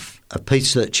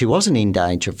peace that she wasn't in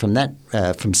danger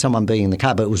from someone being in the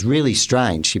car, but it was really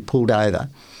strange. She pulled over.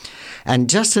 And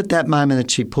just at that moment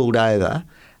that she pulled over,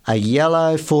 a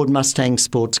yellow Ford Mustang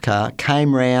sports car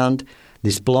came round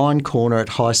this blind corner at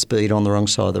high speed on the wrong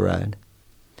side of the road.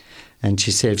 And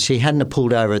she said if she hadn't have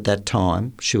pulled over at that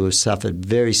time, she would have suffered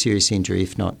very serious injury,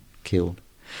 if not killed.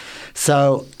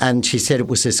 So, and she said it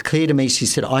was as clear to me. She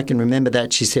said, I can remember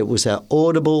that. She said it was an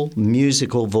audible,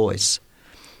 musical voice.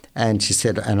 And she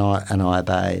said, and I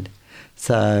obeyed.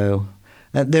 So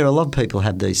there are a lot of people who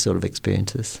have these sort of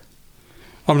experiences.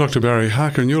 I'm Dr. Barry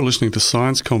Harker, and you're listening to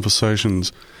Science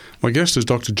Conversations. My guest is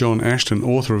Dr. John Ashton,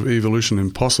 author of Evolution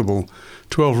Impossible,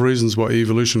 12 Reasons Why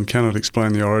Evolution Cannot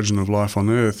Explain the Origin of Life on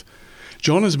Earth.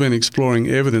 John has been exploring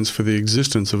evidence for the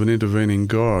existence of an intervening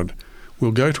God.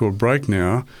 We'll go to a break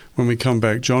now. When we come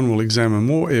back, John will examine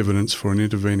more evidence for an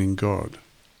intervening God.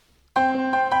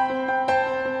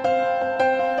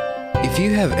 If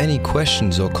you have any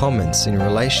questions or comments in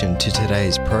relation to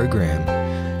today's program,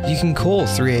 you can call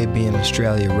 3ABN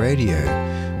Australia Radio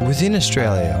within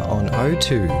Australia on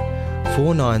 02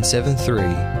 4973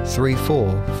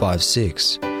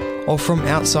 3456 or from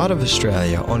outside of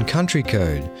Australia on country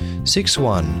code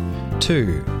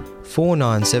 612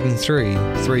 4973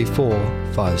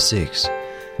 3456.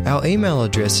 Our email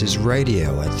address is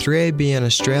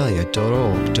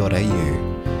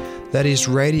radio@3abnaustralia.org.au. That is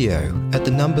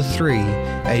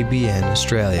radio@3ABN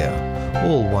Australia,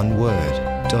 all one word,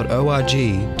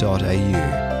 .org.au.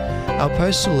 Our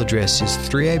postal address is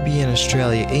 3ABN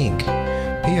Australia Inc.,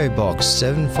 PO Box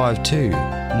 752,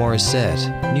 Morisset,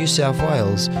 New South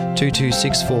Wales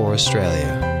 2264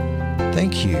 Australia.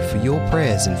 Thank you for your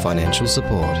prayers and financial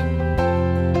support.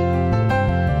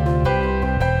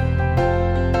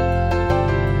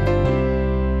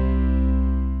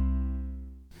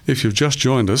 If you've just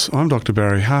joined us, I'm Dr.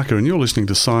 Barry Harker, and you're listening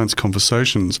to Science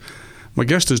Conversations. My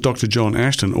guest is Dr. John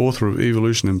Ashton, author of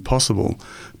Evolution Impossible,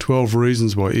 12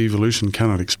 Reasons Why Evolution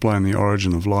Cannot Explain the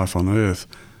Origin of Life on Earth.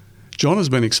 John has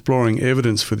been exploring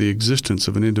evidence for the existence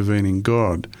of an intervening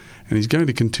God, and he's going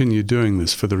to continue doing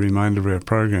this for the remainder of our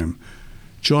program.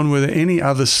 John, were there any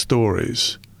other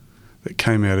stories that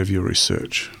came out of your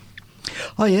research?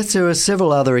 Oh, yes, there are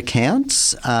several other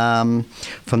accounts from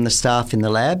the staff in the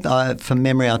lab. From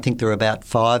memory, I think there were about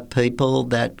 5 people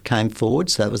that came forward,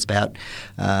 so that was about,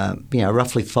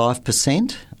 roughly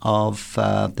 5% of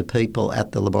the people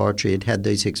at the laboratory had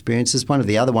these experiences. One of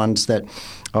the other ones that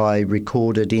I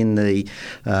recorded in the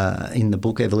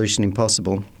book Evolution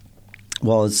Impossible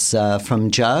was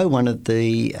from Joe, one of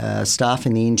the staff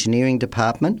in the engineering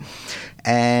department,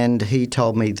 and he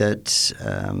told me that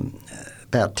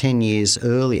about 10 years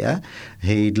earlier,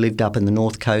 he'd lived up in the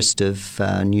north coast of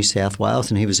New South Wales,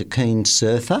 and he was a keen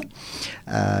surfer.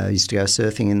 He used to go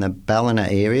surfing in the Ballina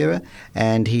area,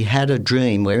 and he had a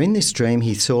dream where in this dream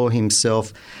he saw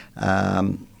himself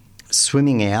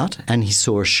swimming out, and he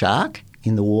saw a shark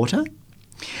in the water.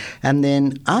 And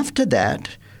then after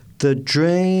that, the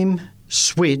dream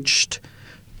switched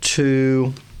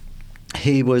to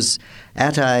he was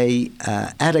at a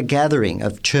gathering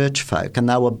of church folk, and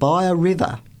they were by a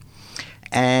river,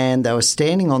 and they were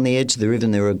standing on the edge of the river,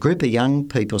 and there were a group of young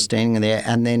people standing there,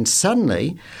 and then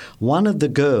suddenly one of the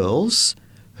girls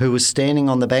who was standing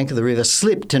on the bank of the river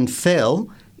slipped and fell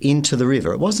into the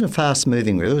river. It wasn't a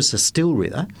fast-moving river, it was a still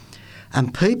river,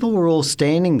 and people were all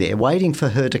standing there waiting for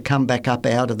her to come back up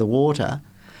out of the water.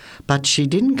 But she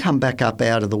didn't come back up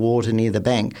out of the water near the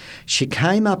bank. She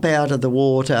came up out of the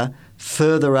water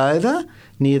further over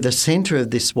near the centre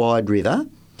of this wide river,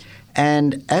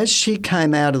 and as she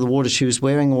came out of the water she was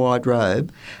wearing a white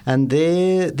robe, and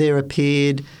there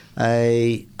appeared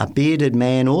a bearded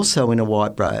man also in a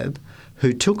white robe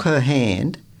who took her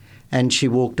hand and she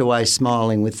walked away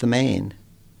smiling with the man.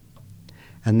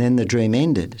 And then the dream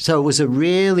ended. So it was a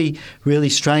really, really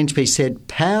strange, he said,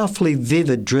 powerfully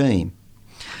vivid dream.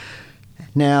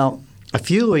 Now, a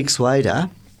few weeks later,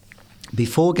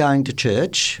 before going to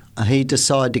church, he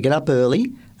decided to get up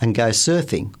early and go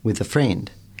surfing with a friend.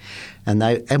 And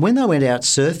when they went out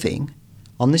surfing,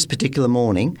 on this particular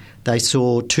morning, they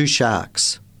saw 2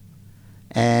 sharks.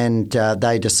 And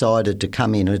they decided to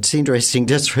come in. It's interesting,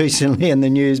 just recently in the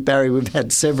news, Barry, we've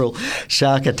had several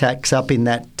shark attacks up in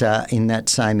that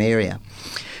same area.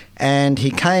 And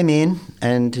he came in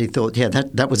and he thought,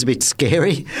 that was a bit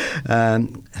scary.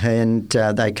 And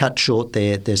they cut short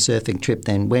their surfing trip,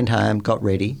 then went home, got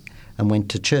ready and went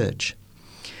to church.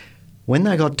 When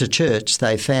they got to church,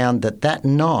 they found that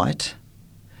night,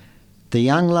 the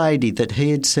young lady that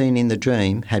he had seen in the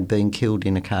dream had been killed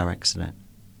in a car accident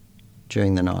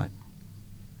during the night.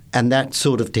 And that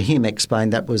sort of, to him,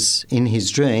 explained that was in his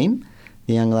dream,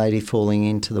 the young lady falling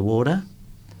into the water.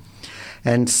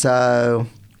 And so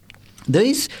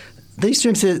these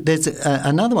dreams, there's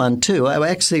another one too.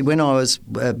 Actually, when I was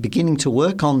beginning to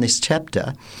work on this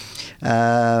chapter,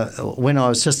 when I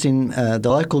was just in the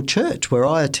local church where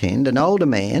I attend, an older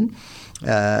man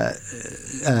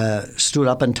stood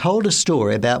up and told a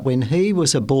story about when he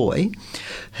was a boy.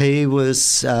 He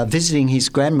was visiting his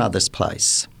grandmother's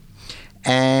place,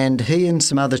 and he and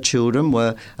some other children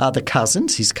were other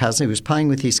cousins. His cousin, he was playing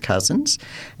with his cousins,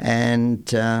 and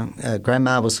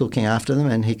Grandma was looking after them.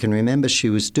 And he can remember she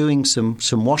was doing some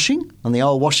washing on the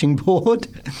old washing board,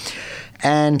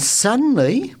 and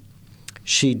suddenly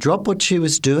she dropped what she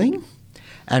was doing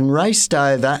and raced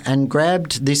over and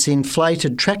grabbed this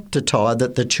inflated tractor tyre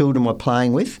that the children were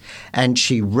playing with, and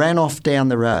she ran off down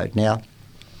the road. Now,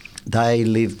 they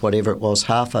lived, whatever it was,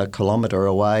 half a kilometre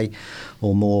away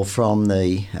or more from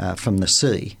the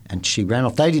sea, and she ran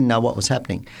off. They didn't know what was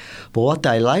happening. But what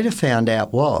they later found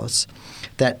out was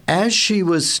that as she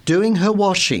was doing her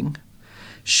washing,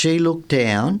 she looked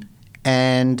down,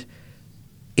 and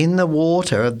in the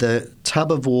water, of the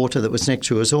tub of water that was next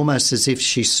to her, it was almost as if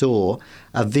she saw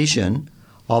a vision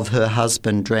of her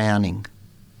husband drowning.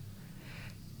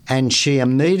 And she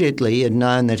immediately had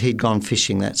known that he'd gone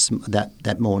fishing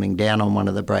that morning down on one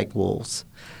of the break walls.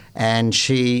 And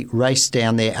she raced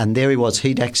down there, and there he was.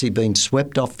 He'd actually been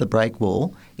swept off the break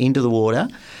wall into the water,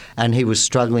 and he was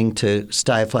struggling to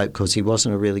stay afloat because he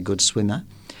wasn't a really good swimmer.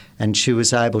 And she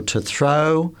was able to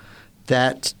throw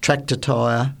that tractor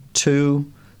tyre to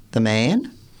the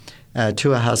man,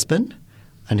 to her husband,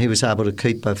 and he was able to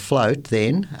keep afloat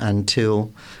then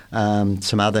until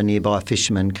some other nearby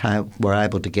fishermen were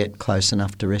able to get close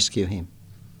enough to rescue him.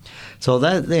 So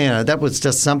that was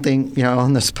just something,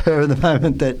 on the spur of the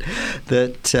moment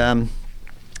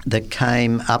that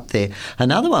came up there.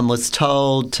 Another one was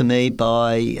told to me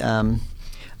by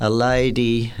a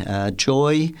lady,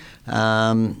 Joy,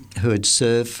 who had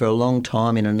served for a long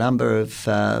time in a number of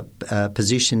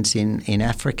positions in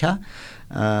Africa,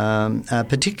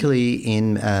 particularly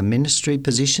in ministry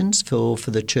positions for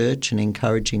the church and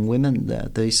encouraging women,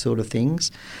 these sort of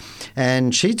things.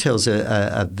 And she tells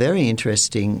a very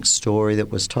interesting story that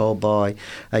was told by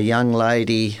a young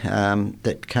lady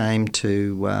that came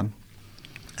to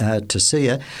see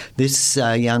her. This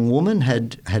young woman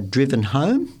had driven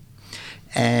home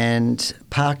and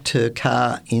parked her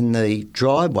car in the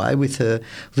driveway with her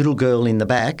little girl in the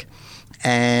back,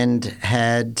 and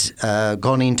had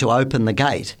gone in to open the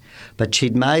gate, but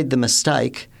she'd made the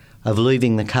mistake of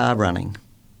leaving the car running.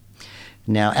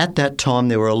 Now, at that time,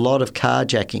 there were a lot of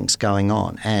carjackings going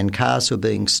on, and cars were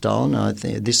being stolen. I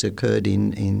think this occurred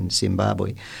in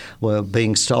Zimbabwe, were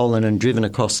being stolen and driven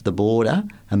across the border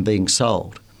and being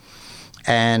sold.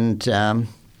 And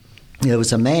there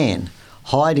was a man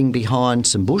hiding behind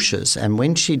some bushes, and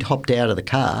when she'd hopped out of the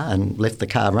car and left the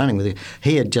car running with her,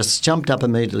 he had just jumped up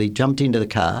immediately, jumped into the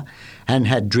car and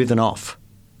had driven off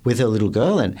with her little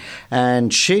girl.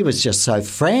 And she was just so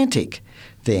frantic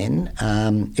then.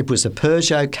 It was a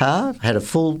Peugeot car, had a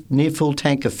near full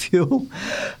tank of fuel.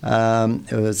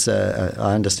 It was,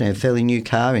 I understand, a fairly new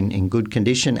car in good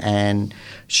condition, and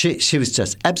she was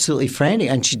just absolutely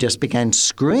frantic, and she just began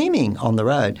screaming on the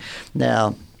road.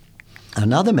 Now,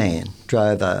 another man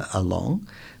came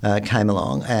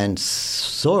along and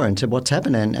saw her and said, "What's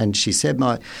happened?" And she said,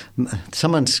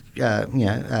 "Someone's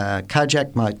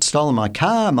carjacked stolen my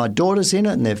car. My daughter's in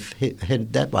it, and they've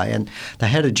headed that way." And they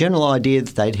had a general idea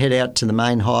that they'd head out to the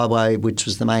main highway, which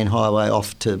was the main highway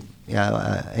off to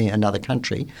another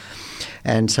country.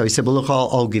 And so he said, "Well, look,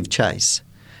 I'll give chase."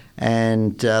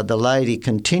 And the lady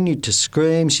continued to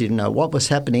scream. She didn't know what was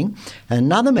happening.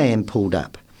 Another man pulled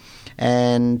up,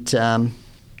 and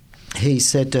he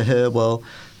said to her, well,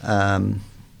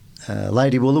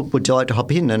 lady, well, look, would you like to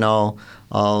hop in and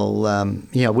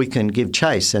we can give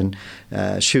chase. And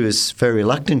she was very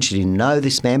reluctant. She didn't know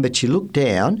this man, but she looked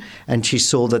down and she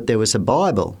saw that there was a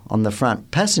Bible on the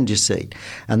front passenger seat.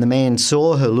 And the man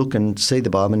saw her look and see the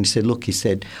Bible, and he said, look, he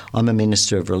said, I'm a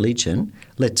minister of religion.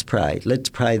 Let's pray. Let's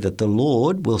pray that the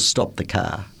Lord will stop the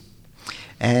car.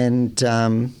 And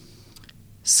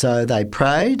so they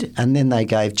prayed, and then they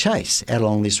gave chase out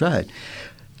along this road.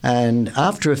 And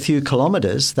after a few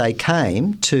kilometres, they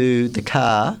came to the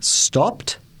car,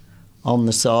 stopped on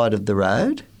the side of the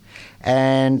road,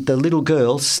 and the little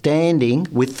girl standing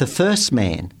with the first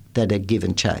man that had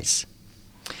given chase.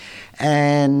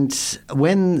 And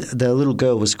when the little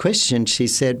girl was questioned, she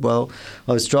said, well,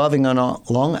 I was driving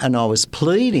along and I was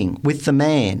pleading with the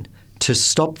man to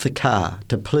stop the car,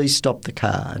 to please stop the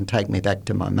car and take me back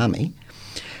to my mummy.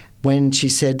 When she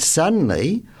said,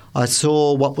 suddenly I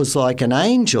saw what was like an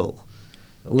angel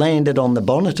landed on the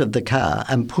bonnet of the car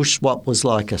and pushed what was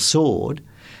like a sword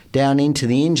down into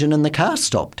the engine, and the car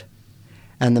stopped.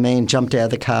 And the man jumped out of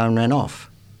the car and ran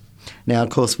off. Now, of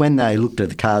course, when they looked at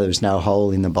the car, there was no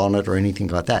hole in the bonnet or anything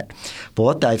like that. But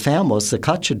what they found was the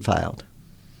clutch had failed.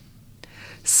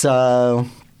 So,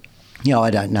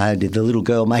 I don't know, did the little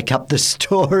girl make up the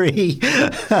story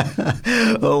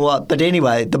or what? But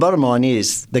anyway, the bottom line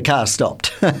is the car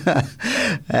stopped.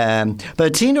 But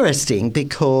it's interesting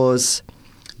because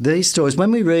these stories,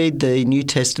 when we read the New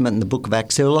Testament and the book of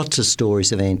Acts, there are lots of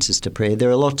stories of answers to prayer.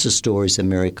 There are lots of stories of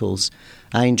miracles,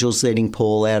 angels letting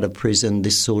Paul out of prison,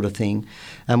 this sort of thing.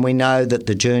 And we know that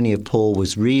the journey of Paul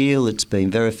was real. It's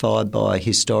been verified by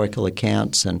historical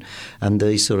accounts and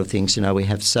these sort of things. We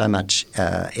have so much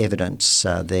evidence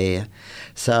there.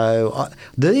 So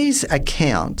these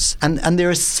accounts, and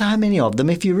there are so many of them.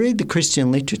 If you read the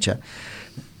Christian literature,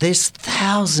 there's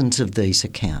thousands of these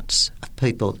accounts of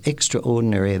people,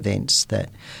 extraordinary events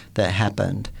that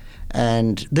happened.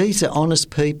 And these are honest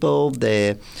people.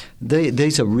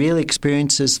 These are real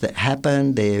experiences that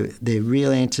happened. They're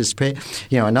real answers to prayer.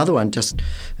 Another one, just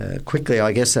quickly,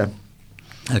 I guess, a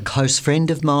close friend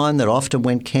of mine that I often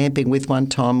went camping with. One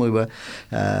time we were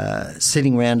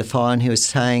sitting around a fire, and he was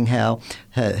saying how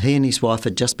he and his wife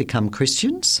had just become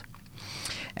Christians.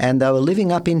 And they were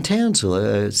living up in Townsville,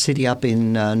 a city up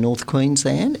in North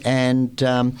Queensland, and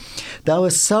they were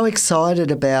so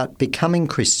excited about becoming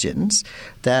Christians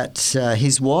that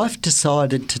his wife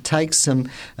decided to take some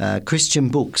Christian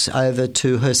books over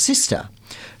to her sister,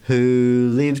 who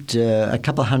lived a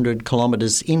couple of 100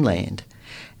 kilometres inland.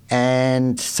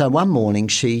 And so one morning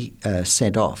she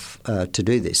set off to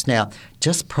do this. Now,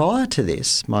 just prior to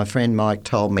this, my friend Mike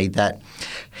told me that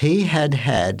he had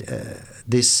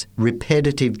this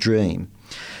repetitive dream.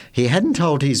 He hadn't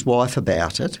told his wife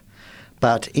about it,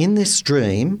 but in this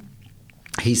dream,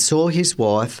 he saw his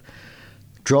wife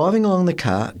driving along the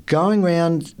car, going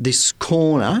round this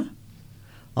corner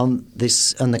on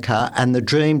the car, and the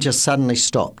dream just suddenly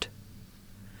stopped.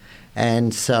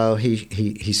 And so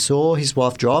he saw his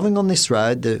wife driving on this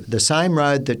road, the same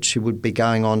road that she would be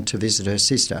going on to visit her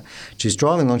sister. She's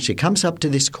driving along, she comes up to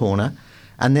this corner,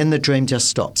 and then the dream just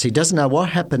stops. He doesn't know what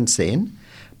happens then,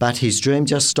 but his dream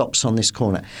just stops on this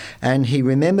corner. And he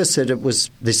remembers that it was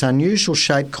this unusual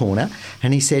shaped corner,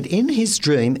 and he said in his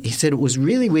dream, he said it was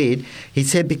really weird. He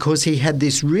said because he had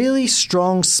this really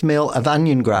strong smell of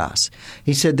onion grass.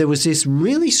 He said there was this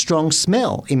really strong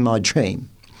smell in my dream.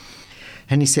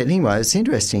 And he said, anyway, it's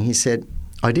interesting. He said,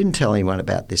 I didn't tell anyone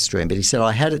about this dream, but he said,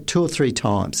 I had it 2 or 3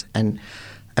 times, and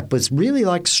it was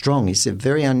really strong. He said,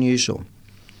 very unusual.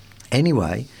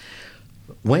 Anyway,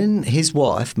 when his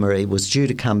wife, Marie, was due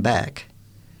to come back,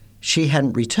 she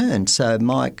hadn't returned. So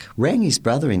Mike rang his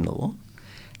brother-in-law,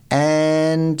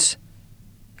 and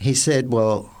he said,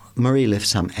 well, Marie left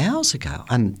some hours ago.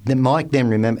 And then Mike then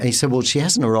remembered, he said, well, she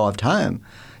hasn't arrived home.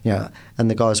 And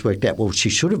the guys worked out, well, she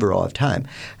should have arrived home.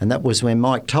 And that was when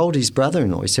Mike told his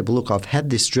brother-in-law, he said, well, look, I've had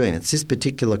this dream. It's this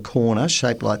particular corner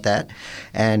shaped like that.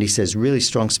 And he says, really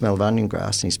strong smell of onion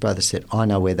grass. And his brother said, I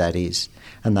know where that is.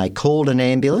 And they called an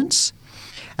ambulance,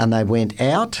 and they went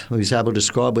out. He was able to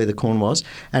describe where the corner was.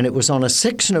 And it was on a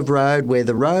section of road where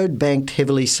the road banked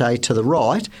heavily, say, to the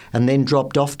right and then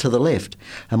dropped off to the left.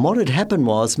 And what had happened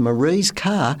was Marie's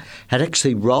car had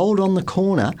actually rolled on the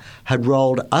corner, had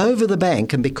rolled over the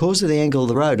bank, and because of the angle of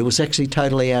the road, it was actually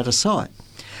totally out of sight.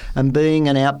 And being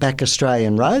an outback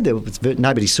Australian road,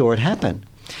 nobody saw it happen.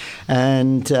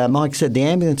 And Mike said the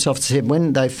ambulance officer said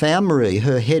when they found Marie,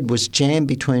 her head was jammed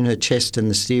between her chest and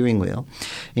the steering wheel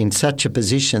in such a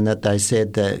position that they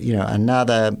said that,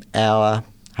 another hour,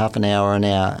 half an hour,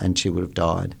 and she would have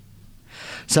died.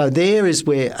 So there is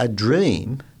where a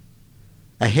dream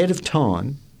ahead of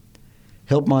time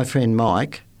helped my friend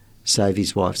Mike save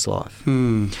his wife's life.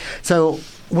 So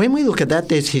when we look at that,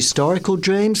 there's historical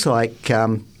dreams like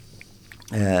the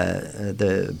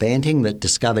Banting that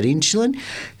discovered insulin.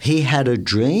 He had a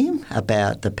dream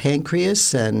about the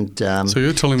pancreas and so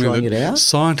you're telling me that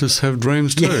scientists have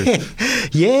dreams too? Yeah.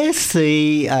 Yes,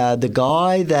 the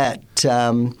guy that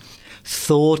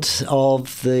thought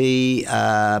of the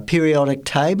periodic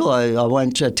table. I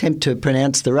won't attempt to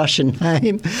pronounce the Russian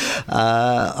name.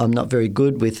 I'm not very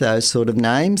good with those sort of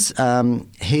names.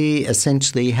 He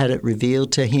essentially had it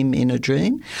revealed to him in a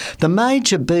dream. The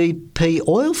major BP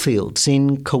oil fields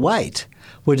in Kuwait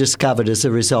were discovered as a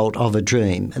result of a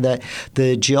dream.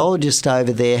 The geologist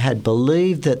over there had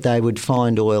believed that they would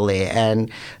find oil there, and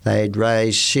they'd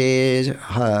raised shares,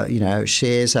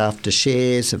 shares after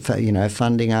shares,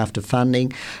 funding after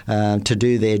funding to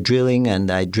do their drilling, and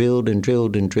they drilled and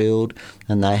drilled and drilled,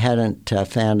 and they hadn't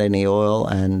found any oil,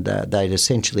 and they'd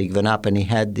essentially given up. And he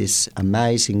had this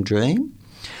amazing dream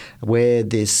where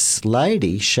this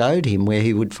lady showed him where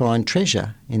he would find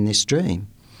treasure in this dream.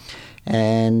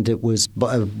 And it was,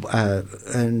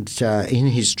 in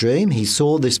his dream, he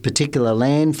saw this particular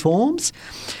landforms,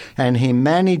 and he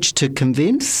managed to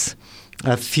convince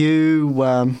a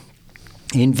few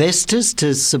investors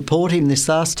to support him this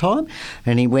last time.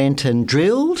 And he went and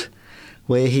drilled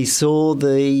where he saw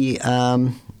the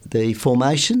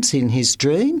formations in his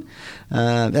dream.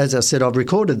 As I said, I've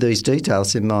recorded these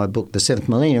details in my book, The Seventh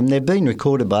Millennium. They've been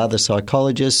recorded by other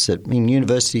psychologists in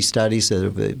university studies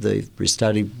that they've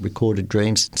studied recorded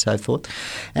dreams and so forth.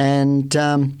 And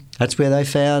that's where they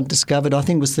discovered, I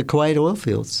think it was the Kuwait oil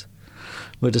fields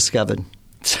were discovered.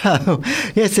 So,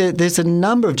 yes, there's a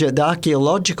number of the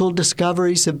archaeological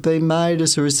discoveries have been made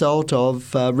as a result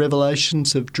of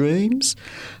revelations of dreams.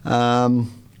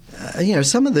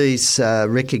 Some of these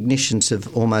recognitions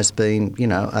have almost been,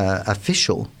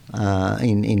 official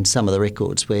in some of the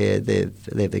records where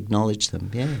they've acknowledged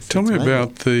them. Yeah, tell me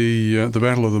about the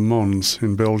Battle of the Mons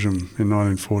in Belgium in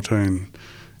 1914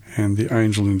 and the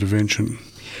angel intervention.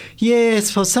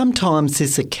 Yes, well, sometimes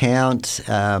this account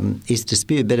is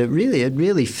disputed, but it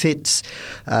really fits.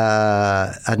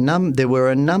 There were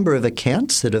a number of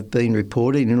accounts that have been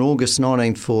reported in August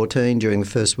 1914 during the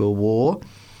First World War.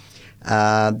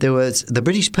 The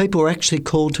British people were actually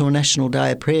called to a national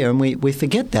day of prayer, and we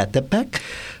forget that back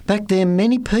then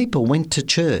many people went to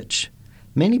church.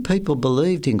 Many people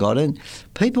believed in God, and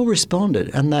people responded,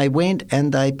 and they went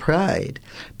and they prayed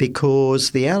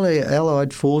because the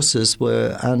Allied forces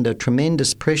were under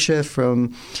tremendous pressure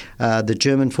from the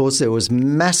German forces. There was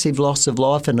massive loss of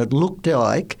life, and it looked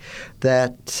like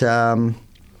that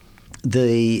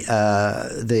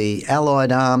the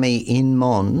Allied army in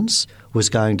Mons was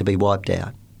going to be wiped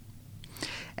out.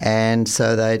 And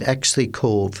so they'd actually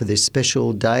called for this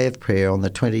special day of prayer on the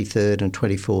 23rd and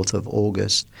 24th of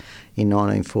August in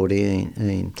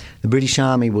 1914. The British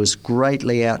Army was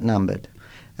greatly outnumbered.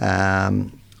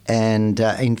 In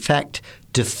fact,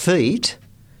 defeat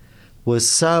was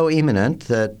so imminent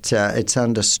that it's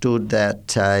understood that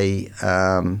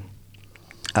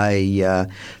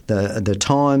the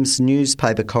Times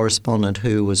newspaper correspondent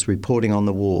who was reporting on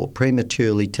the war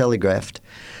prematurely telegraphed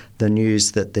the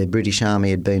news that the British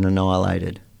Army had been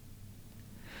annihilated.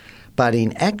 But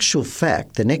in actual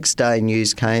fact, the next day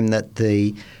news came that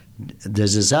the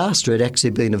disaster had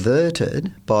actually been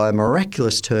averted by a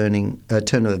miraculous turn of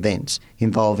events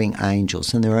involving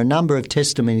angels. And there are a number of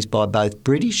testimonies by both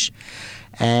British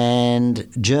and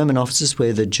German officers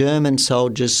where the German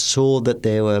soldiers saw that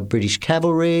there were British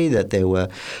cavalry, that there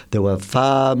were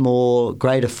far more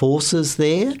greater forces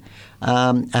there,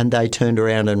 and they turned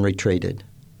around and retreated,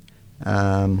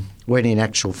 when in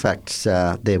actual fact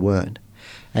there weren't.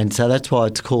 And so that's why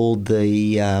it's called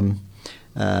the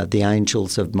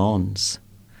Angels of Mons.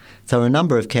 So a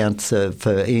number of accounts for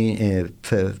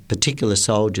particular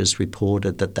soldiers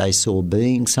reported that they saw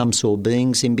beings. Some saw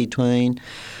beings in between,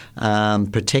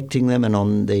 protecting them, and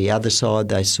on the other side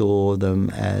they saw them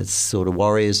as sort of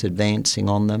warriors advancing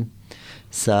on them.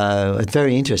 So it's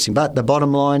very interesting. But the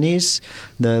bottom line is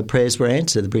the prayers were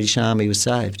answered. The British Army was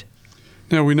saved.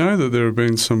 Now, we know that there have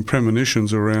been some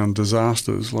premonitions around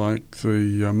disasters like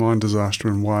the mine disaster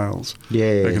in Wales back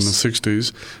in the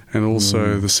 60s and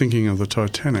also the sinking of the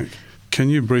Titanic. Can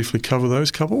you briefly cover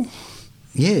those couple?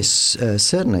 Yes,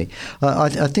 certainly.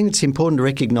 I think it's important to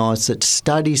recognise that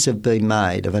studies have been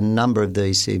made of a number of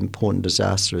these important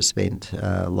disastrous events,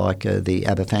 like the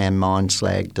Aberfan mine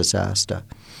slag disaster.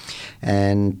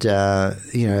 And, one of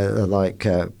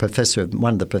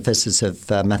the professors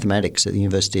of mathematics at the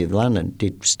University of London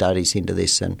did studies into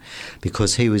this, and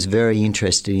because he was very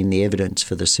interested in the evidence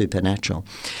for the supernatural.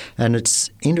 And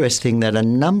it's interesting that a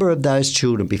number of those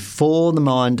children, before the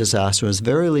mine disaster, was a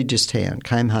very religious town,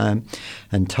 came home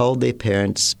and told their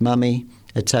parents, "Mummy,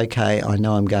 it's okay, I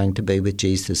know I'm going to be with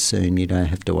Jesus soon, you don't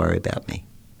have to worry about me."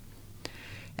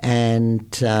 And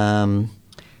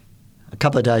a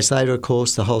couple of days later, of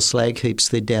course, the whole slag heap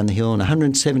slid down the hill and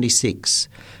 176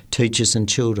 teachers and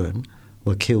children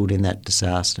were killed in that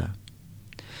disaster.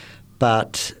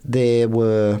 But there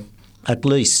were at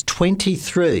least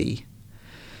 23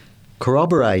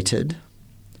 corroborated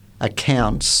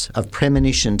accounts of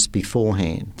premonitions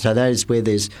beforehand. So that is where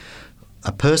there's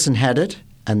a person had it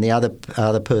and the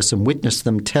other person witnessed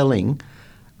them telling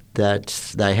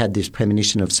that they had this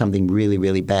premonition of something really,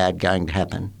 really bad going to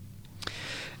happen.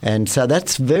 And so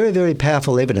that's very, very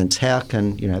powerful evidence. How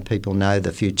can people know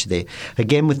the future there?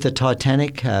 Again, with the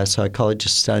Titanic,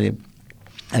 psychologists studied,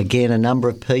 again, a number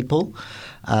of people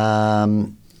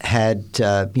had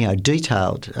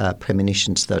detailed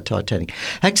premonitions of the Titanic.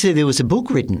 Actually, there was a book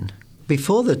written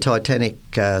before the Titanic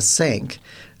sank.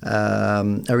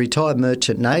 A retired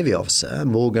merchant Navy officer,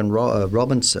 Morgan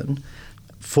Robinson,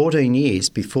 14 years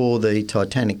before the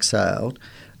Titanic sailed,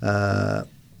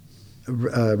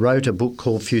 wrote a book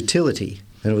called Futility,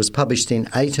 and it was published in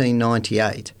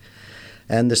 1898.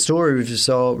 And the story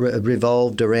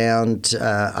revolved around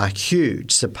a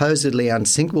huge, supposedly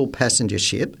unsinkable passenger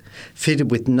ship fitted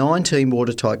with 19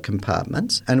 watertight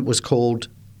compartments, and it was called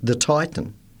the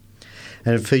Titan.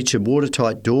 And it featured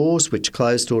watertight doors which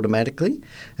closed automatically,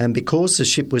 and because the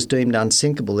ship was deemed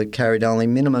unsinkable, it carried only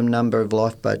minimum number of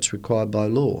lifeboats required by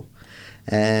law.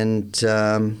 And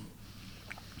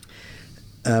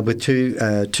with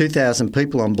 2,000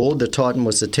 people on board, the Titan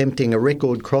was attempting a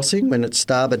record crossing when its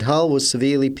starboard hull was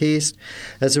severely pierced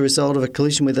as a result of a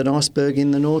collision with an iceberg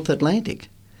in the North Atlantic.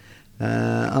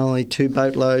 Only 2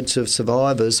 boatloads of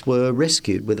survivors were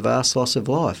rescued with a vast loss of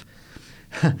life.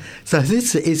 So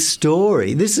this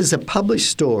is a published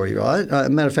story, right?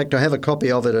 Matter of fact, I have a copy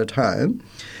of it at home.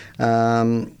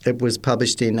 It was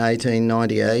published in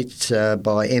 1898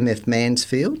 by M.F.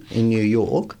 Mansfield in New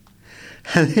York.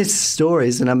 And this story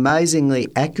is an amazingly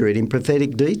accurate in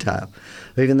prophetic detail.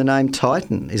 Even the name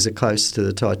Titan is close to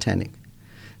the Titanic,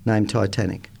 name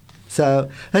Titanic.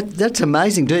 So that's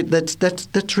amazing.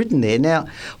 That's written there. Now,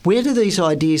 where do these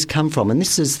ideas come from? And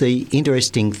this is the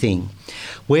interesting thing.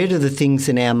 Where do the things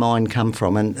in our mind come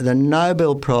from? And the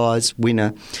Nobel Prize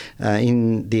winner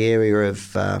in the area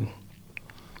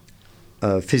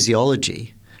of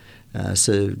physiology,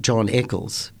 Sir John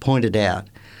Eccles, pointed out,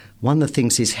 one of the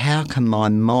things is, how can my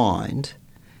mind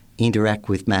interact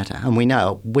with matter? And we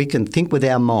know we can think with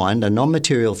our mind, a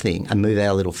non-material thing, and move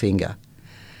our little finger.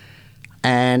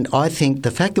 And I think the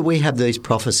fact that we have these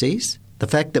prophecies, the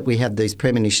fact that we have these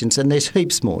premonitions, and there's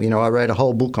heaps more. I wrote a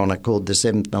whole book on it called The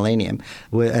Seventh Millennium,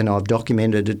 and I've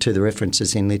documented it to the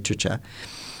references in literature.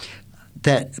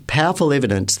 That powerful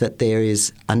evidence that there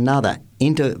is another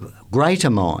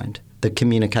greater mind that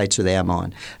communicates with our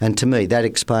mind. And to me, that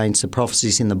explains the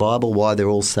prophecies in the Bible, why they're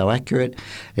all so accurate.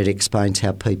 It explains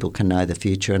how people can know the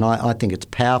future. And I think it's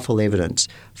powerful evidence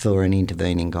for an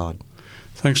intervening God.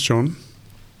 Thanks, John.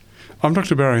 I'm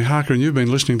Dr. Barry Harker, and you've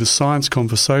been listening to Science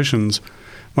Conversations.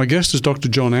 My guest is Dr.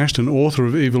 John Ashton, author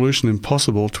of Evolution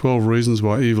Impossible, 12 Reasons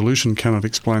Why Evolution Cannot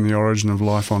Explain the Origin of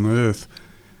Life on Earth.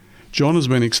 John has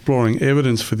been exploring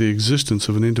evidence for the existence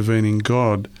of an intervening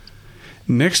God.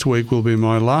 Next week will be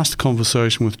my last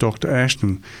conversation with Dr.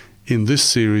 Ashton, in this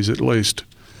series at least.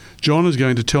 John is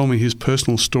going to tell me his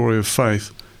personal story of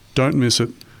faith. Don't miss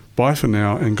it. Bye for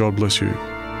now, and God bless you.